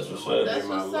 That's what's up. That's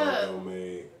my what's logo up.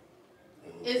 Made.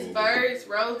 It's birds,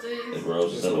 roses. It's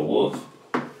roses and a wolf.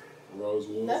 Rose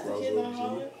wolf. That's Rose the kid on G.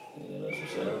 Yeah, that's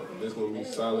what's up. This gonna be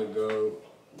solid gold.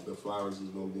 The flowers is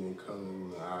gonna be in color,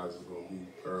 and the eyes is gonna be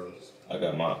pearls. I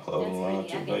got my clothing line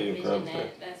too.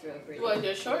 That's real pretty. What,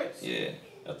 your shorts? Yeah,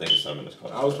 I think it's something in this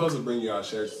color. I was supposed to bring y'all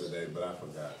shirts today, but I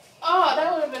forgot. Oh,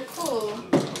 that would have been cool.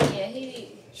 Yeah,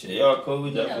 Shit, y'all cool.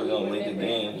 We definitely gonna link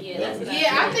again.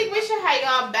 Yeah, I think we should have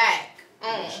y'all back.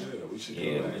 We should.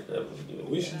 Yeah, we definitely do.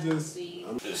 We should just.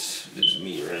 This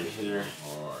meat right here.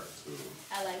 Hard too.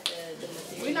 I like the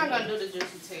material. We're not gonna do the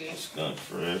juicy tea. Skunk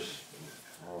fresh.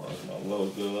 That's my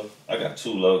logo. I got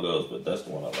 2 logos, but that's the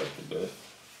one I like the best.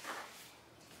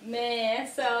 Man,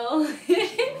 so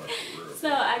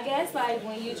I guess like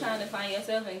when you're trying to find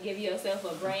yourself and give yourself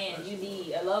a brand, you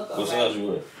need a logo. What size you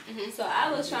wear? So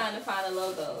I was trying to find a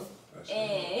logo,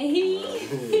 and he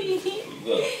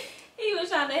was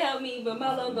trying to help me, but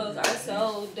my logos are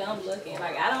so dumb looking.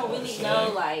 Like I don't really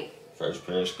know like first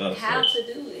pair of skunk how to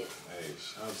do it. Hey,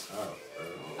 shouts out, bro.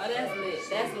 Oh, that's lit.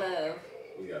 That's love.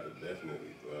 We gotta definitely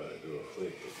do a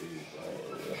flick with these.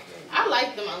 I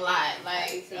like them a lot.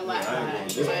 Like a lot.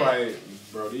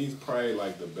 These probably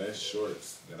like the best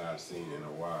shorts that I've seen in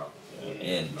a while.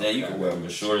 And then you can wear them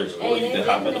with shorts, or you can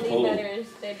hop in the pool.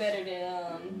 They're better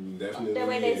than definitely the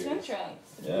way they swim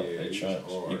trunks. Yeah, they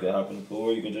trunks. You can hop in the pool,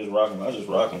 or you can just rock them. I just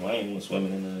rock them. I ain't even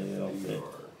swimming in the outfit.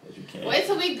 You can. Wait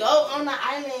till we go on the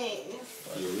island.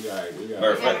 Yeah, we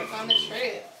got on the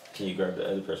trip. Can you grab the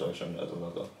other person and show me the other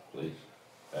logo, please?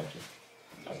 Thank you.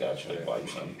 I got you. Buy you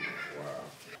something.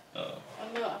 Wow.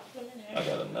 I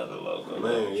got another logo.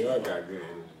 Man, y'all got good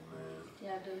energy, man.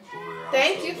 Yeah, I do.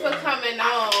 Thank you for coming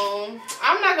on.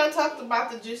 I'm not gonna talk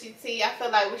about the juicy tea. I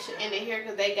feel like we should end it here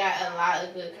because they got a lot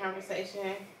of good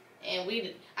conversation. And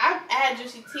I add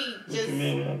juicy tea just. What you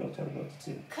mean we're not gonna talk about the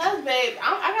tea? Cause babe,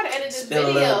 I gotta edit this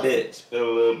video. Spill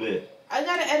a little bit. I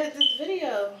gotta edit this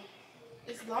video.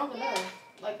 It's long enough.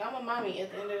 Like I'm a mommy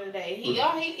at the end of the day.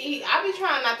 I be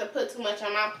trying not to put too much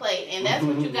on my plate, and that's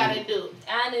what you gotta do.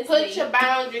 Honestly. Put your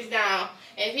boundaries down.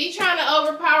 If he trying to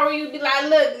overpower you, be like,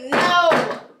 look, no.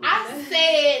 I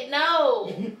said no.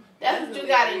 That's what you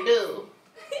gotta do.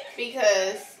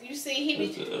 Because you see,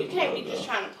 you can't be just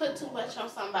trying to put too much on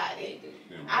somebody.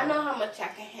 I know how much I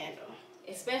can handle.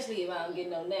 Especially if I don't get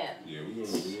no nap. Yeah, we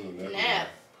gonna nap.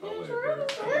 Where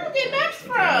we get naps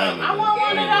from? I want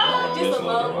one of those. Just a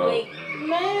long week.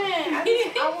 Man,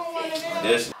 I want one of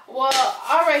those. Well,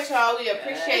 all right, y'all. We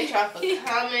appreciate y'all for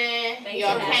coming.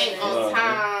 Y'all came on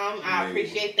time. I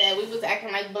appreciate that. We was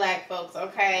acting like black folks,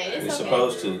 okay? We're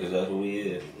supposed to, because that's what we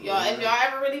is. Y'all, if y'all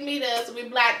ever really meet us, we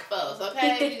black folks,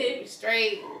 okay? We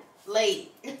straight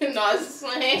late. No, I was just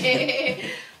playing.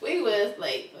 We was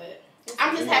late, but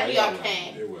I'm just happy y'all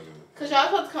came. It wasn't. Cause y'all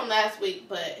supposed to come last week,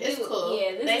 but it's cool.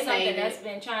 Yeah, this is something that's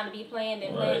been trying to be planned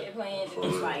and planned and planned. And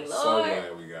it's like, Lord. So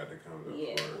glad we got to come to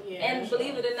yeah. And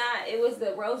believe it or not, it was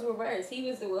the roles reversed. He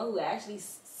was the one who actually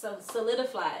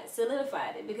solidified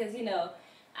it because you know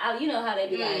how they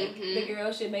be like the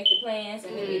girl should make the plans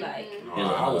and they be like, we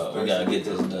gotta get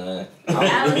this done.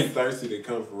 I was really thirsty to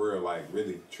come for real, like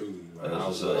really, truly. Like,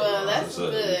 that's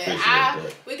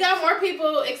good. We got more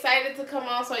people excited to come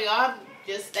on, so y'all.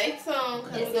 Just stay tuned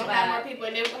because we're going to have more people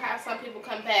and then we'll have some people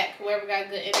come back. Whoever got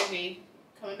good energy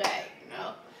coming back, you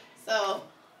know. So,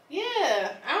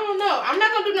 yeah, I don't know. I'm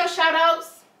not going to do no shout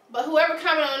outs, but whoever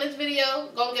commented on this video,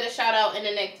 going to get a shout out in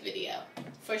the next video.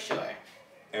 For sure.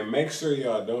 And make sure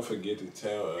y'all don't forget to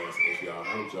tell us if y'all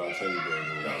hurt y'all teddy bears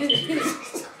when y'all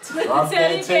kids. Drop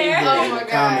that teddy bear in the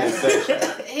comment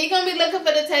section. He gonna be looking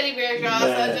for the teddy bears, y'all.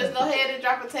 So just go ahead and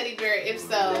drop a teddy bear if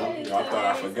so. Y'all thought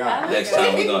I forgot. Next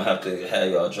time we're gonna have to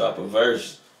have y'all drop a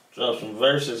verse. Drop some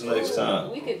verses next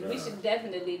time. We should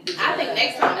definitely do I think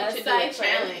next time we should do a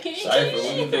challenge. Cypher,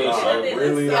 we can do a cypher.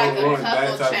 Really like don't a want that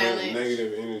couple type challenge. of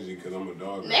negative energy because I'm a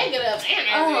dog. Negative energy.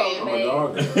 Oh, I'm a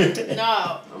dog.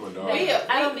 No. I'm a dog.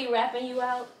 I don't be rapping you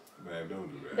out. Babe,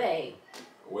 don't do that. Babe.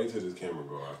 Wait till this camera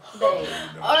go off. Babe.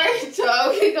 Alright,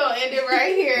 y'all, we gonna end it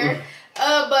right here.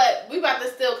 But we about to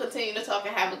still continue to talk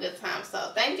and have a good time.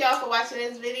 So thank y'all for watching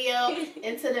this video.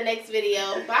 Until the next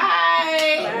video.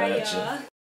 Bye. Bye, y'all.